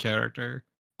around the main character.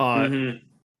 Mhm.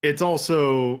 It's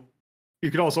also,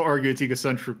 you could also argue it's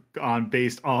egocentric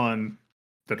based on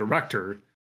the director.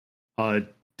 Did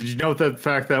you note the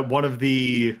fact that one of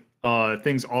the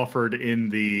things offered in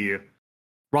the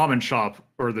ramen shop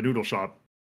or the noodle shop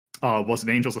was an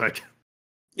angel's egg,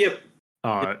 Yep.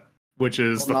 which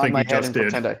is I'll the nod thing my he head just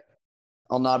and did.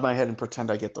 I'll nod my head and pretend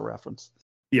I get the reference.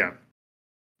 Yeah.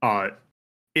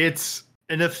 It's,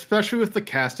 and especially with the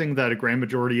casting, that a grand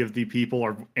majority of the people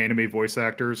are anime voice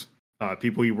actors,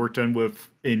 people you worked on with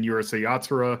in Urusei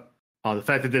Yatsura. The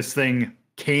fact that this thing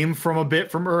came from a bit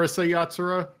from Urusei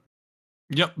Yatsura.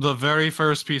 Yep, the very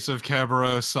first piece of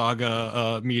Kaburo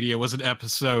Saga media was an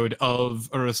episode of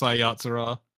Urusei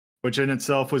Yatsura. Which in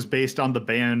itself was based on the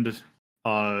band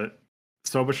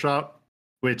Soba Shop,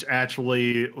 which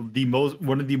actually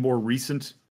one of the more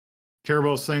recent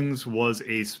Karabos things was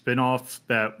a spin-off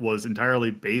that was entirely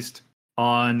based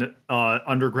on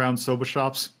underground soba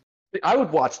shops. I would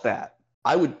watch that.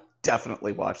 I would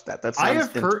definitely watch that. That I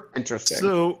sounds have heard interesting.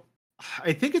 So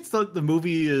I think it's the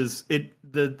movie is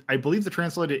I believe the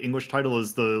translated English title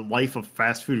is The Life of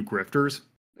Fast Food Grifters.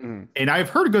 Mm. And I've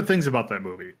heard good things about that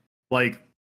movie. Like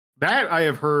that I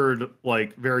have heard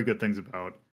like very good things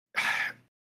about.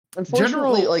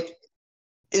 Unfortunately, like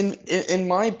in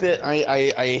my bit,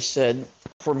 I said,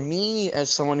 for me as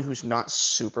someone who's not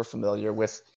super familiar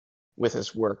with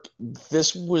his work,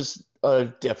 this was a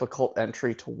difficult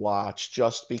entry to watch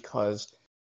just because,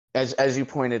 as you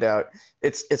pointed out,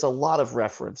 it's a lot of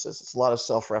references, it's a lot of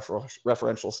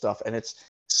self-referential stuff, and it's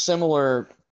similar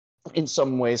in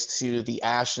some ways to the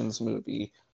Ashens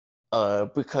movie,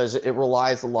 because it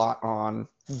relies a lot on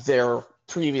their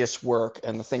previous work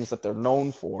and the things that they're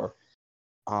known for.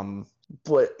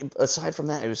 But aside from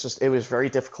that, it was very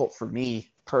difficult for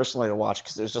me personally to watch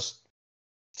because it was just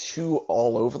too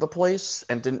all over the place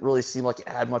and didn't really seem like it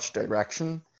had much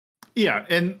direction. Yeah,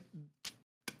 and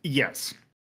yes,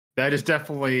 that is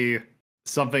definitely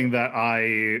something that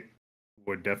I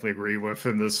would definitely agree with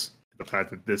in this. The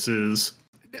fact that this is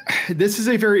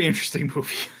a very interesting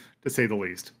movie, to say the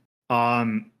least.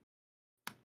 Common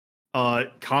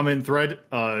thread,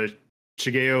 Shigeru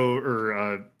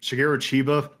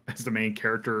Chiba as the main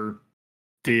character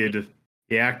he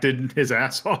acted his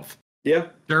ass off. Yeah.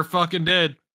 Sure fucking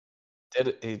did.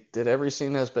 He did every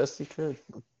scene as best he could.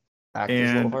 Act his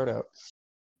little And heart out.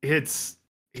 It's,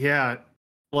 yeah,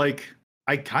 like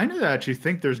I kind of actually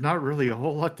think there's not really a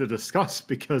whole lot to discuss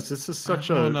because this is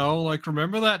such I don't know. Like,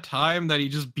 remember that time that he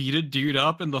just beat a dude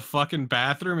up in the fucking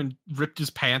bathroom and ripped his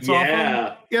pants off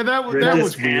him? Yeah, that Ripped his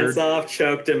was weird. pants off,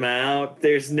 choked him out.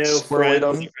 There's no Swirled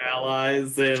friends him. or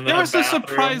allies in There was that a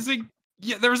bathroom.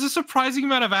 there was a surprising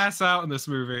amount of ass out in this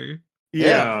movie.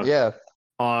 Yeah.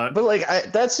 But But like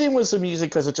that scene was amusing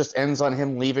because it just ends on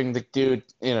him leaving the dude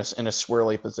in a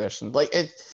swirly position. Like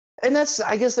it, and that's,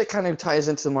 I guess that kind of ties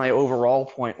into my overall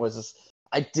point was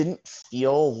I didn't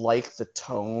feel like the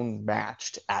tone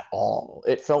matched at all.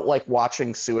 It felt like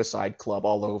watching Suicide Club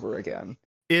all over again.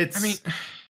 it's, I mean,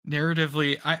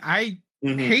 narratively, I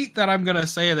Mhm. hate that I'm gonna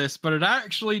say this, but it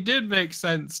actually did make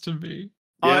sense to me.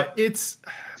 it's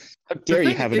How dare you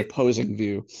thing- have an opposing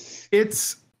view?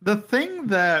 it's the thing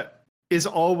that is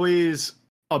always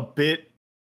a bit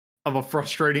of a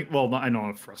frustrating, well, I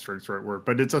know frustrating is the right word,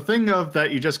 but it's a thing of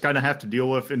that you just kind of have to deal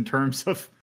with in terms of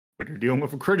when you're dealing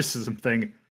with a criticism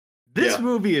thing. This Yeah.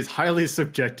 movie is highly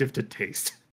subjective to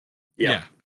taste. Yeah.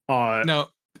 No,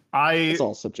 It's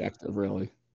all subjective,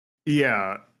 really.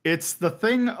 Yeah, it's the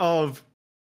thing of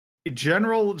in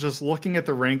general, just looking at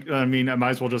the rank. I mean, I might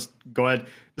as well just go ahead.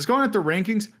 Just going at the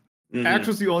rankings. Mhm. Axe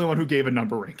was the only one who gave a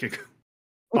number ranking.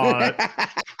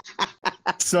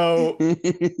 So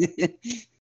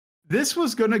this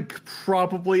was going to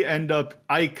probably end up.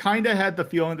 I kind of had the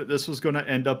feeling that this was going to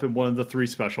end up in one of the 3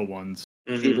 special ones.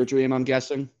 Mhm. Fever Dream, I'm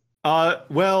guessing.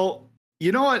 Well,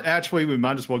 you know what? Actually, we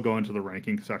might as well go into the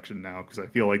ranking section now because I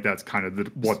feel like that's kind of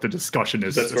what the discussion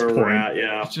is. That's at this where point. we're at. I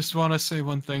Yeah. just want to say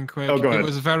one thing quick. Oh, go It ahead.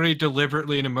 was very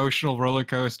deliberately an emotional roller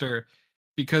coaster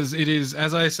because it is,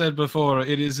 as I said before,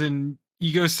 it is an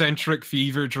egocentric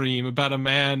fever dream about a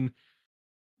man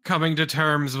coming to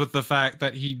terms with the fact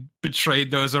that he betrayed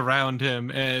those around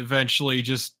him and eventually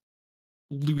just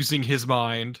losing his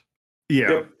mind. Yeah,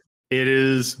 Yep. it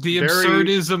is. The very,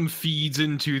 absurdism feeds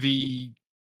into the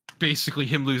basically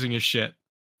him losing his shit.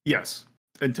 Yes,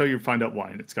 until you find out why,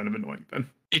 and it's kind of annoying then.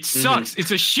 It sucks.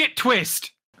 It's a shit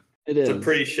twist. It It's is. a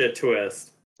pretty shit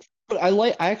twist. But I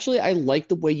like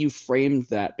the way you framed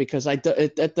that, because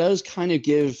it does kind of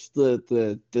give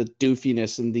the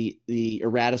doofiness and the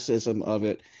erraticism of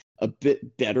it a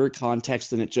bit better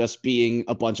context than it just being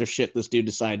a bunch of shit this dude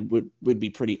decided would be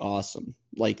pretty awesome.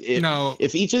 Like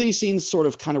if each of these scenes sort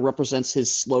of kind of represents his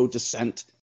slow descent,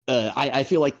 I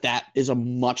feel like that is a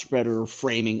much better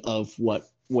framing of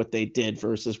what they did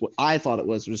versus what I thought it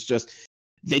was just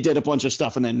they did a bunch of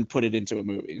stuff and then put it into a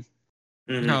movie.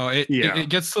 Mhm. No, it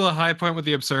gets to the high point with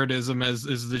the absurdism as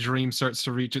the dream starts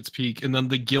to reach its peak, and then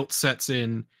the guilt sets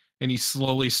in, and he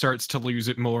slowly starts to lose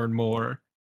it more and more,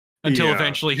 until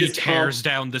eventually he tears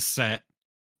down the set.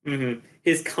 Mm-hmm.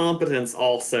 His competence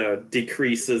also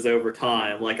decreases over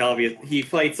time. Like, obviously, he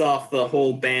fights off the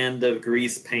whole band of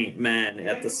grease paint men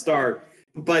at the start,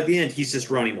 but by the end, he's just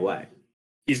running away.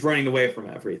 He's running away from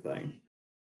everything.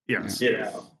 Yes.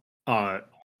 Yeah.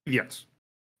 Yes.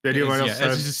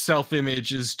 As his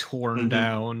self-image is torn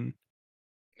down.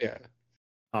 Yeah.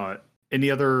 Any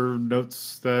other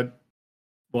notes that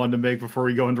wanted to make before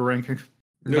we go into ranking?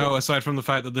 No, aside from the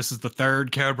fact that this is the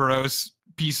third Kerberos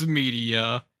piece of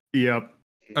media. Yep.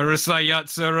 Urusei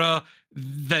Yatsura,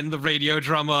 then the radio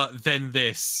drama, then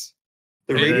this.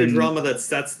 The radio drama that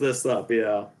sets this up,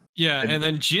 yeah. Yeah, and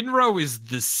then Jinro is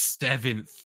the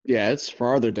 7th. Yeah, it's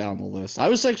farther down the list. I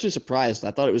was actually surprised. I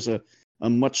thought it was a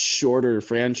much shorter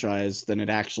franchise than it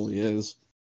actually is.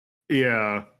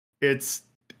 Yeah,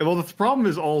 the problem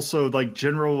is also like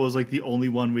Jinro was like the only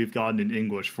one we've gotten in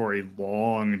English for a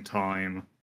long time.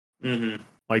 Mm-hmm.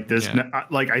 Like this,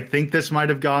 I think this might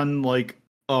have gotten like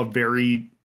a very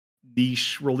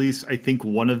niche release. I think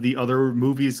one of the other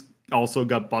movies also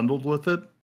got bundled with it.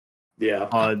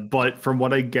 Yeah. But from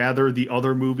what I gather, the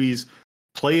other movies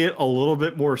play it a little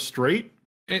bit more straight.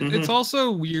 It's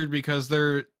also weird because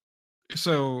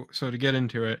so to get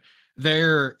into it,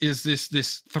 there is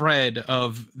this thread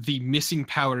of the missing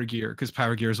power gear, because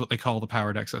power gear is what they call the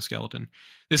powered exoskeleton.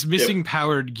 This missing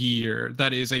powered gear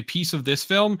that is a piece of this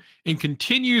film and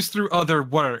continues through other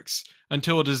works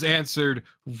until it is answered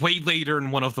way later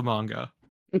in one of the manga.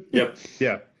 Yep.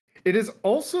 Yeah. It is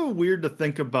also weird to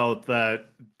think about that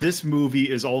this movie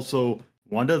is also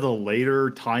one of the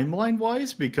later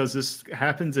timeline-wise, because this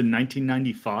happens in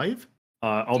 1995.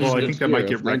 Although I think that might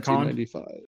get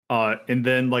retconned. And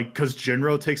then, like, because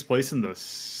Jinro takes place in the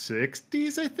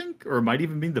 60s, I think, or it might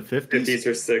even be the 50s. 50s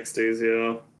or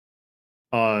 60s,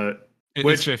 yeah.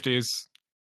 Which 50s.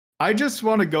 I just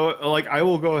want to go, like, I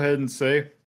will go ahead and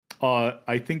say,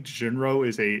 I think Jinro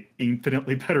is a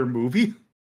infinitely better movie.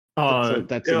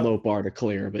 That's a low bar to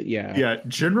clear, but yeah. Yeah,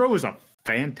 Jinro is a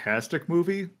fantastic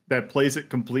movie that plays it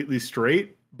completely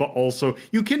straight, but also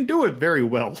you can do it very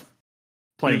well.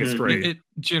 Playing it straight.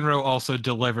 Jinro also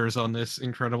delivers on this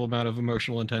incredible amount of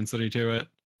emotional intensity to it.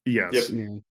 Yes.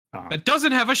 Yep. It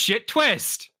doesn't have a shit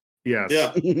twist. Yes.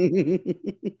 Yeah.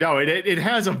 No, it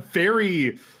has a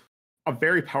very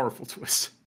powerful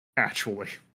twist, actually.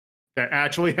 That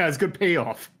actually has good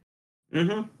payoff.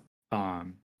 Mm-hmm.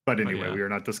 But anyway, we are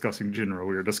not discussing Jinro.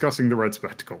 We are discussing the Red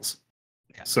Spectacles.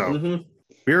 Yeah. So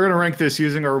we are going to rank this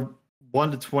using our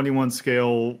 1 to 21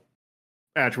 scale.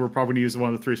 Actually, we're probably going to use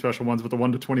one of the 3 special ones, but the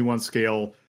 1 to 21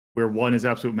 scale, where 1 is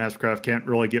absolute mastercraft, can't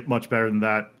really get much better than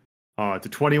that, to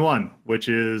 21, which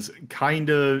is kind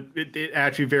of it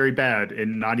actually very bad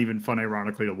and not even fun,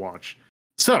 ironically, to watch.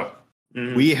 So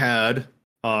we had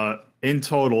in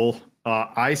total,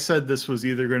 I said this was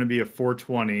either going to be a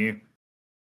 420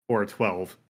 or a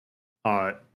 12.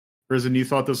 Risen, you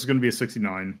thought this was going to be a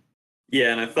 69.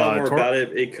 Yeah, and I thought more about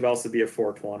it. It could also be a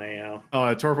 420, yeah.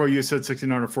 Torpo, you said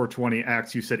 69 or 420.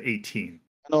 Axe, you said 18.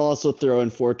 I'll also throw in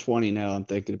 420 now. I'm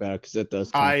thinking about it because it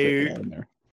does kind of fit in there.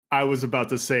 I was about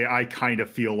to say, I kind of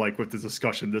feel like with the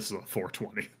discussion, this is a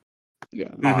 420. Yeah.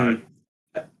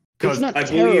 Because not I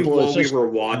terrible, believe while it's we were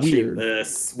watching weird.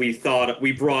 this,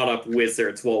 we brought up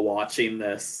Wizards while watching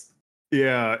this.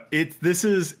 Yeah,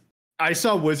 I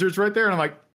saw Wizards right there, and I'm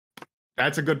like,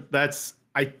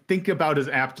 I think about as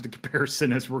apt a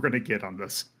comparison as we're going to get on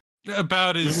this.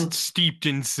 About as steeped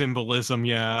in symbolism,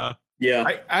 yeah. Yeah.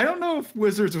 I don't know if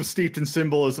Wizards was steeped in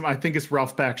symbolism. I think it's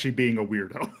Ralph Bakshi being a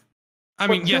weirdo. I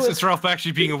mean, yes, it's Ralph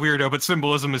Bakshi being a weirdo, but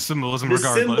symbolism is symbolism the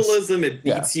regardless. Symbolism it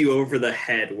beats you over the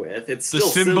head with. It's the still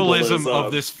symbolism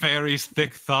of this fairy's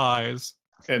thick thighs.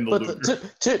 And But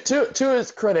to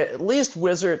his credit, at least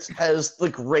Wizards has the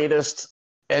greatest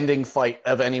ending fight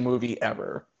of any movie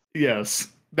ever. Yes.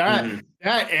 That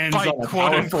ends Fight, on a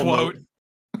quote powerful unquote.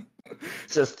 note.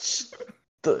 Just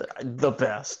the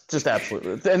best. Just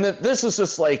absolutely. And this is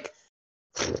just like,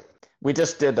 we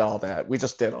just did all that.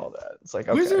 It's like,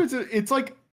 okay. Wizards, it's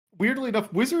like weirdly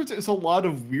enough, Wizards is a lot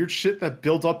of weird shit that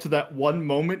builds up to that one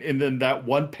moment, and then that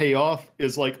one payoff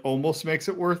is like almost makes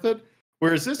it worth it.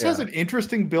 Whereas this has an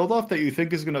interesting build-off that you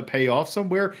think is going to pay off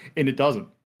somewhere, and it doesn't.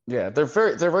 Yeah, they're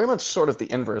very much sort of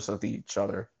the inverse of each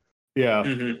other. Yeah.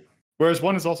 Mm-hmm. Whereas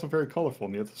one is also very colorful,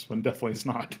 and the other one definitely is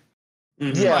not.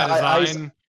 Mm-hmm. Yeah,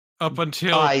 design up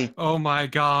until oh my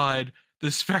god, the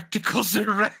spectacles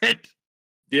are red.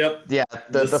 Yep. Yeah,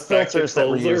 the filters that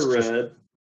were used. red.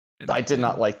 I did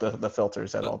not like the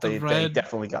filters at all. They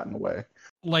definitely got in the way.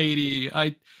 Lady,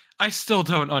 I still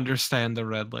don't understand the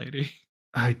red lady.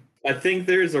 I think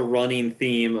there's a running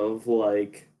theme of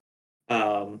like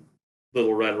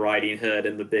Little Red Riding Hood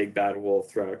and the Big Bad Wolf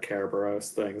throughout Kerberos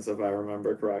things, if I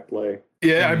remember correctly.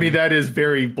 Yeah, I mean, that is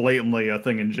very blatantly a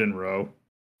thing in Jinro.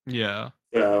 Yeah.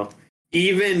 So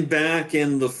even back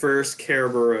in the first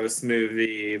Kerberos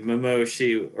movie,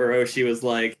 Oshi was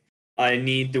like, I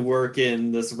need to work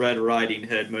in this Red Riding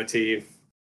Hood motif.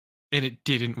 And it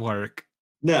didn't work.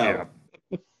 No.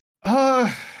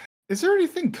 Yeah. Is there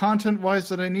anything content-wise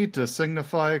that I need to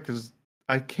signify? Because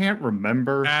I can't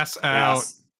remember. Ass out.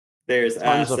 There's Tons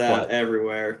ass of out what?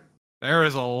 everywhere. There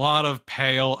is a lot of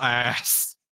pale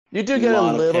ass. You do get a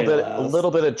Lot of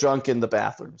little chaos. bit of junk in the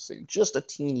bathroom scene, just a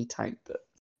teeny tiny bit.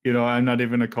 You know, I'm not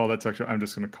even going to call that sexual. I'm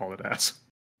just going to call it ass.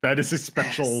 That is a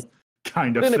special Ass.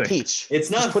 kind of Put in thing. a peach. It's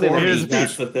Just not put it in for a It is me, a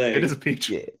that's peach. the thing. It is a peach.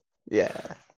 Yeah.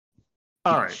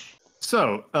 All right.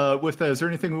 So, with that, is there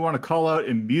anything we want to call out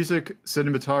in music,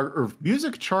 cinematography, or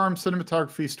music, charm,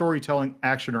 cinematography, storytelling,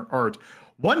 action, or art?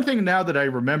 One thing now that I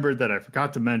remembered that I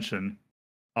forgot to mention,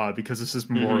 because this is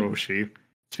Mamoru Oshii,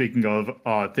 speaking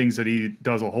of things that he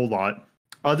does a whole lot,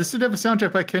 this did have a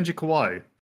soundtrack by Kenji Kawai.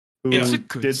 Who It's a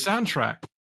good soundtrack.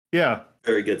 Yeah.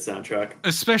 Very good soundtrack.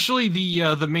 Especially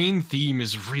the main theme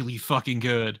is really fucking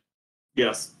good.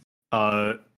 Yes.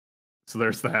 So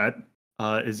there's that.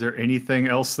 Is there anything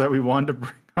else that we wanted to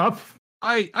bring up?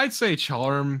 I'd say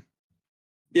charm.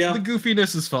 Yeah. The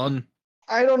goofiness is fun.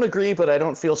 I don't agree, but I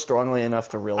don't feel strongly enough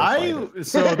to really fight it.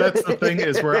 So that's the thing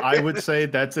is where I would say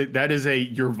that is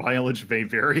your mileage may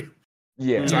vary.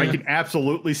 Yeah. So I can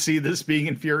absolutely see this being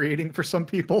infuriating for some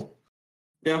people.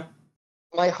 Yeah.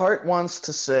 My heart wants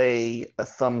to say a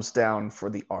thumbs down for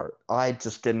the art. I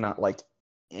just did not like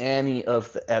any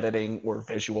of the editing or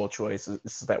visual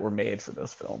choices that were made for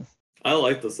this film. I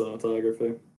like the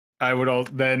cinematography. I would all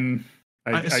then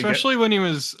Especially when he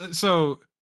was so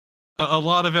a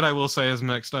lot of it I will say is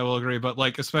mixed, I will agree, but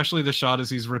like especially the shot as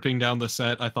he's ripping down the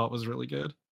set I thought was really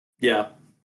good. Yeah.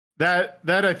 that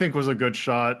I think was a good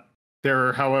shot. There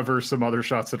are, however, some other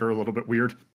shots that are a little bit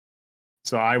weird.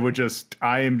 So I am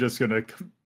just gonna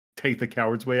take the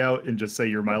coward's way out and just say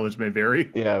your mileage may vary.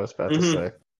 Yeah, I was about to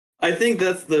say. I think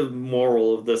that's the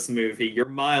moral of this movie. Your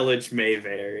mileage may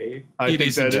vary. It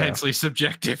is intensely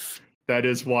subjective. That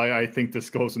is why I think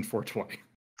this goes in 420.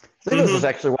 I think this is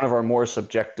actually one of our more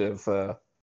subjective,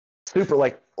 super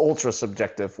like ultra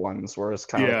subjective ones, where it's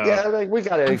kind of like, we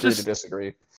gotta agree to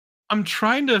disagree. I'm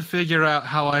trying to figure out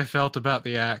how I felt about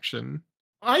the action.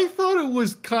 I thought it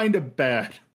was kind of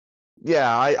bad.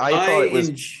 Yeah, I thought it was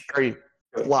very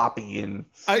floppy and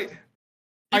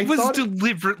It was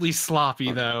deliberately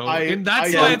sloppy though, and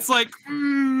that's why it's like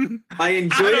I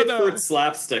enjoyed it for its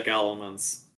slapstick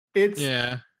elements.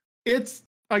 It's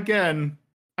again.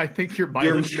 I think your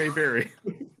mileage may vary.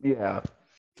 Yeah.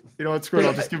 You know what? Screw it.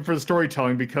 I'll just give it for the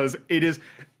storytelling because it is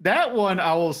that one.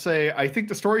 I will say. I think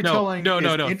the storytelling. No.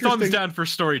 Interesting. Thumbs down for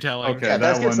storytelling. Okay,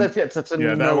 that's a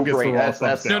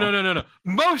no-brainer. No.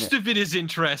 Most of it is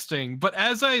interesting, but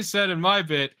as I said in my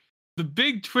bit, the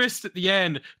big twist at the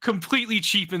end completely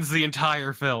cheapens the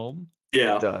entire film.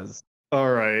 Yeah, it does.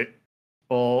 All right.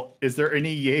 Well, is there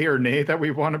any yay or nay that we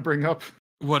want to bring up?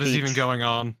 What is even going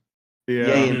on? Yeah.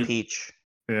 Yay and peach.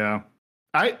 Yeah.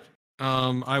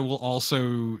 I will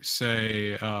also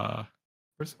say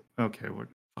okay, what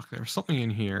fuck, there was something in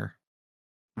here.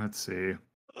 Let's see.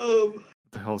 What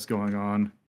the hell's going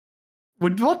on?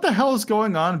 Would what the hell is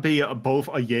going on be both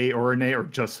a yay or a nay or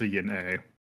just a nay?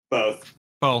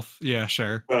 Both, yeah,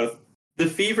 sure. Both. The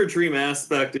fever dream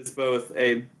aspect is both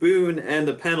a boon and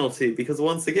a penalty because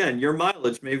once again, your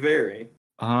mileage may vary.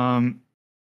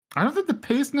 I don't think the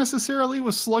pace necessarily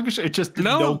was sluggish. It just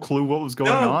no clue what was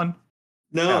going on.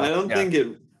 No, I don't think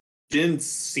it didn't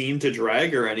seem to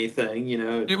drag or anything, you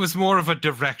know. It was more of a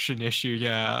direction issue,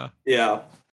 yeah. Yeah.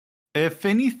 If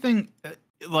anything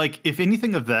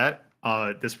of that,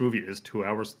 this movie is 2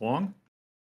 hours long.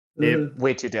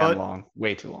 Way too damn long.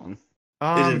 Way too long.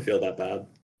 It didn't feel that bad.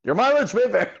 Your mileage may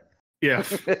vary. Yeah.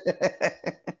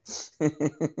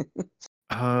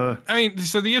 I mean,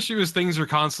 so the issue is things are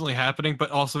constantly happening, but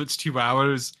also it's 2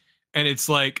 hours, and it's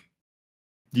like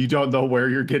you don't know where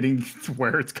you're getting,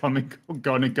 where it's gonna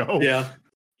go. Yeah.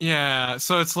 Yeah,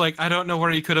 so it's like I don't know where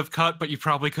you could have cut, but you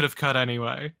probably could have cut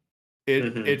anyway.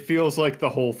 It feels like the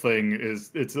whole thing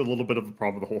it's a little bit of a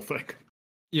problem with the whole thing.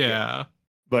 Yeah.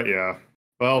 But yeah.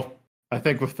 Well, I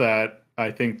think with that,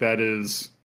 I think that is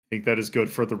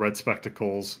good for the Red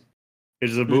Spectacles. It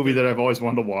is a movie that I've always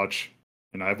wanted to watch,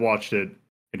 and I've watched it,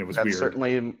 and it was weird.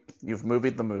 Certainly, you've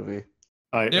movied the movie.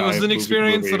 It was an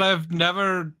experience that I've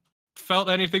never felt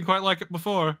anything quite like it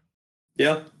before.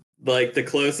 Yeah. Like, the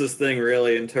closest thing,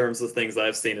 really, in terms of things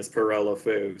I've seen is Parolo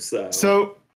Fu,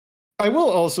 So, I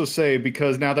will also say,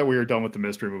 because now that we are done with the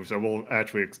mystery movies, I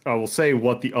will say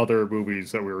what the other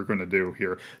movies that we were going to do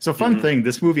here. So, fun thing,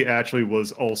 this movie actually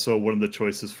was also one of the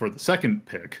choices for the second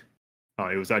pick.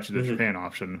 It was actually the Japan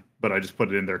option, but I just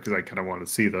put it in there because I kind of wanted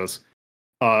to see this.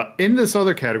 In this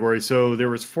other category, so there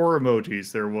was 4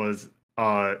 emojis. There was,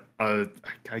 I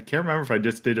can't remember if I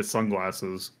just did a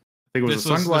sunglasses. I think it was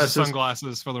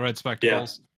sunglasses for the Red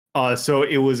Spectacles. Yeah. So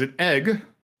it was an egg.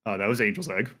 That was Angel's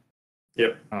egg.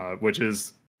 Yep. Which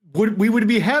is we would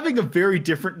be having a very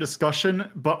different discussion,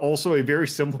 but also a very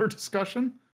similar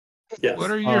discussion. Yes.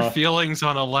 What are your feelings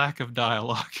on a lack of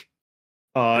dialogue?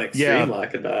 Yeah,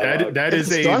 lack of dialogue. that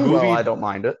is a done movie. Well, I don't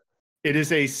mind it. It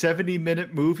is a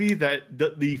 70-minute movie that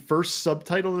the first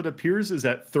subtitle that appears is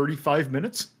at 35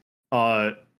 minutes.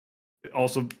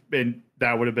 Also, and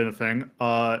that would have been a thing.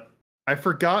 I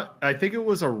forgot. I think it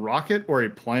was a rocket or a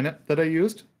planet that I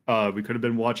used. We could have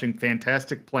been watching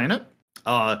Fantastic Planet.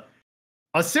 A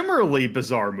similarly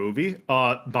bizarre movie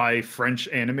by French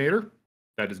animator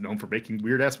that is known for making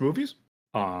weird-ass movies.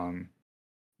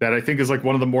 That I think is like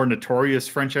one of the more notorious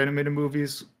French animated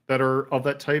movies that are of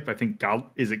that type. I think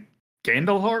is it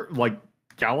Gandalhar? Like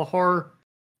Galahar,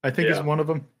 I think is one of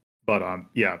them. But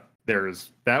yeah,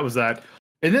 that was that.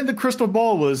 And then the crystal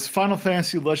ball was Final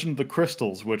Fantasy Legend of the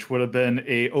Crystals, which would have been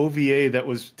a OVA that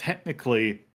was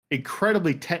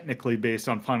incredibly technically based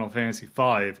on Final Fantasy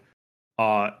V.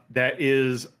 That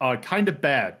is kind of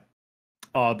bad,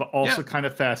 but also kind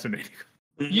of fascinating.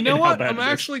 You know what? I'm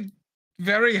actually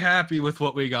very happy with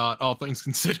what we got, all things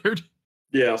considered.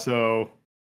 Yeah. So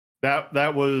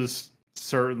that was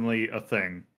certainly a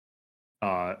thing.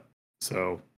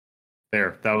 So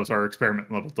there, that was our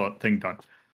experiment level thing done.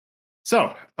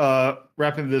 So,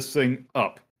 wrapping this thing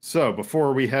up. So,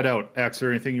 before we head out, Axe, is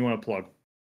there anything you want to plug?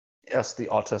 Yes, the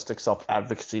Autistic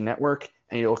Self-Advocacy Network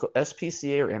and your local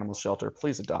SPCA or animal shelter.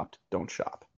 Please adopt, don't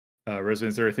shop. Resident,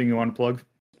 is there anything you want to plug?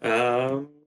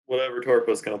 Whatever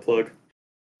Torpo's going to plug.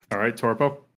 All right,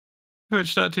 Torpo.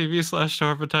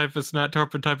 Twitch.tv/Torpotypist, not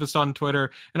Torpotypist on Twitter.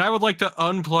 And I would like to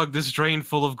unplug this drain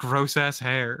full of gross-ass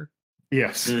hair.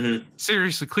 Yes.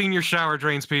 Seriously, clean your shower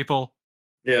drains, people.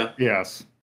 Yeah. Yes.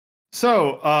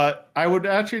 So, I would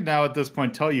actually now at this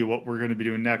point tell you what we're going to be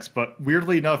doing next, but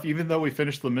weirdly enough, even though we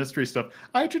finished the mystery stuff,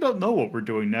 I actually don't know what we're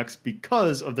doing next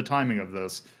because of the timing of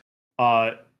this.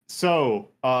 So,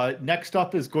 next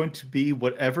up is going to be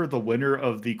whatever the winner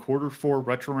of the Q4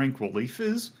 Retro Rank Relief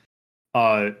is.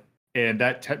 And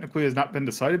that technically has not been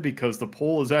decided because the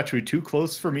poll is actually too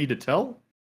close for me to tell.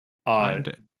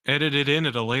 Edit it in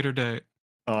at a later date.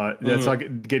 That's not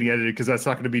getting edited because that's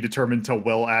not going to be determined until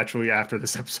well actually after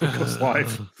this episode goes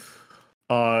live.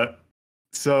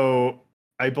 So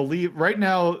I believe right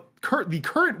now the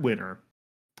current winner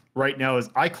right now is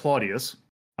iClaudius,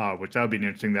 which that would be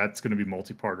interesting. That's going to be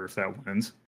multi-parter if that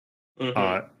wins.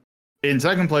 In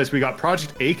second place we got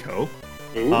Project ACO,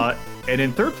 and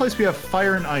in third place we have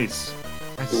Fire and Ice.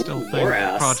 I still think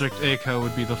Project ACO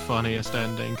would be the funniest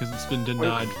ending because it's been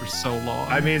denied for so long.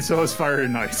 I mean, so is Fire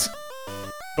and Ice.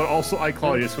 But also,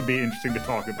 iClaudius would be interesting to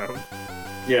talk about.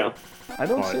 Yeah. I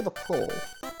don't see the poll.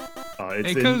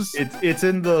 It's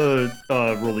in the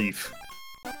relief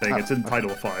thing. It's in Title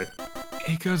 5.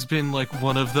 ACO's been like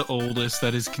one of the oldest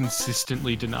that is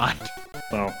consistently denied.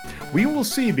 Well, we will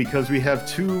see because we have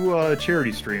 2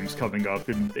 charity streams coming up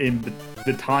in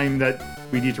the time that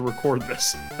we need to record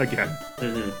this again.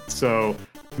 So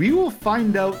we will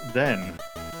find out then.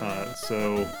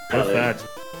 So with that,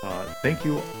 thank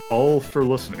you all for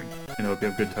listening. And I hope you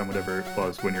have a good time, whatever it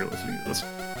was, when you're listening to this.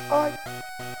 Bye.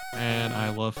 And I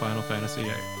love Final Fantasy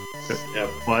VIII. Yep.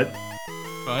 But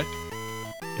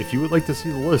if you would like to see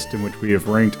the list in which we have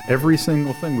ranked every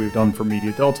single thing we've done for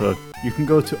Media Delta, you can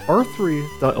go to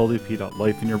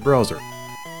r3.ldp.life in your browser.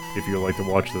 If you would like to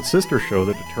watch the sister show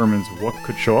that determines what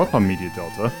could show up on Media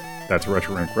Delta, that's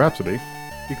Retro Rank Rhapsody,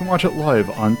 you can watch it live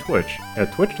on Twitch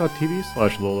at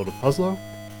twitch.tv/LoloToPuzzlo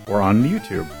or on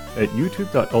YouTube at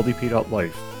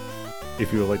youtube.ldp.life.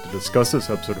 If you would like to discuss this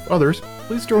episode of others,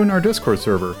 please join our Discord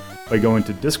server by going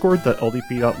to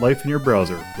discord.ldp.life in your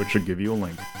browser, which should give you a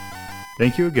link.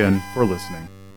 Thank you again for listening.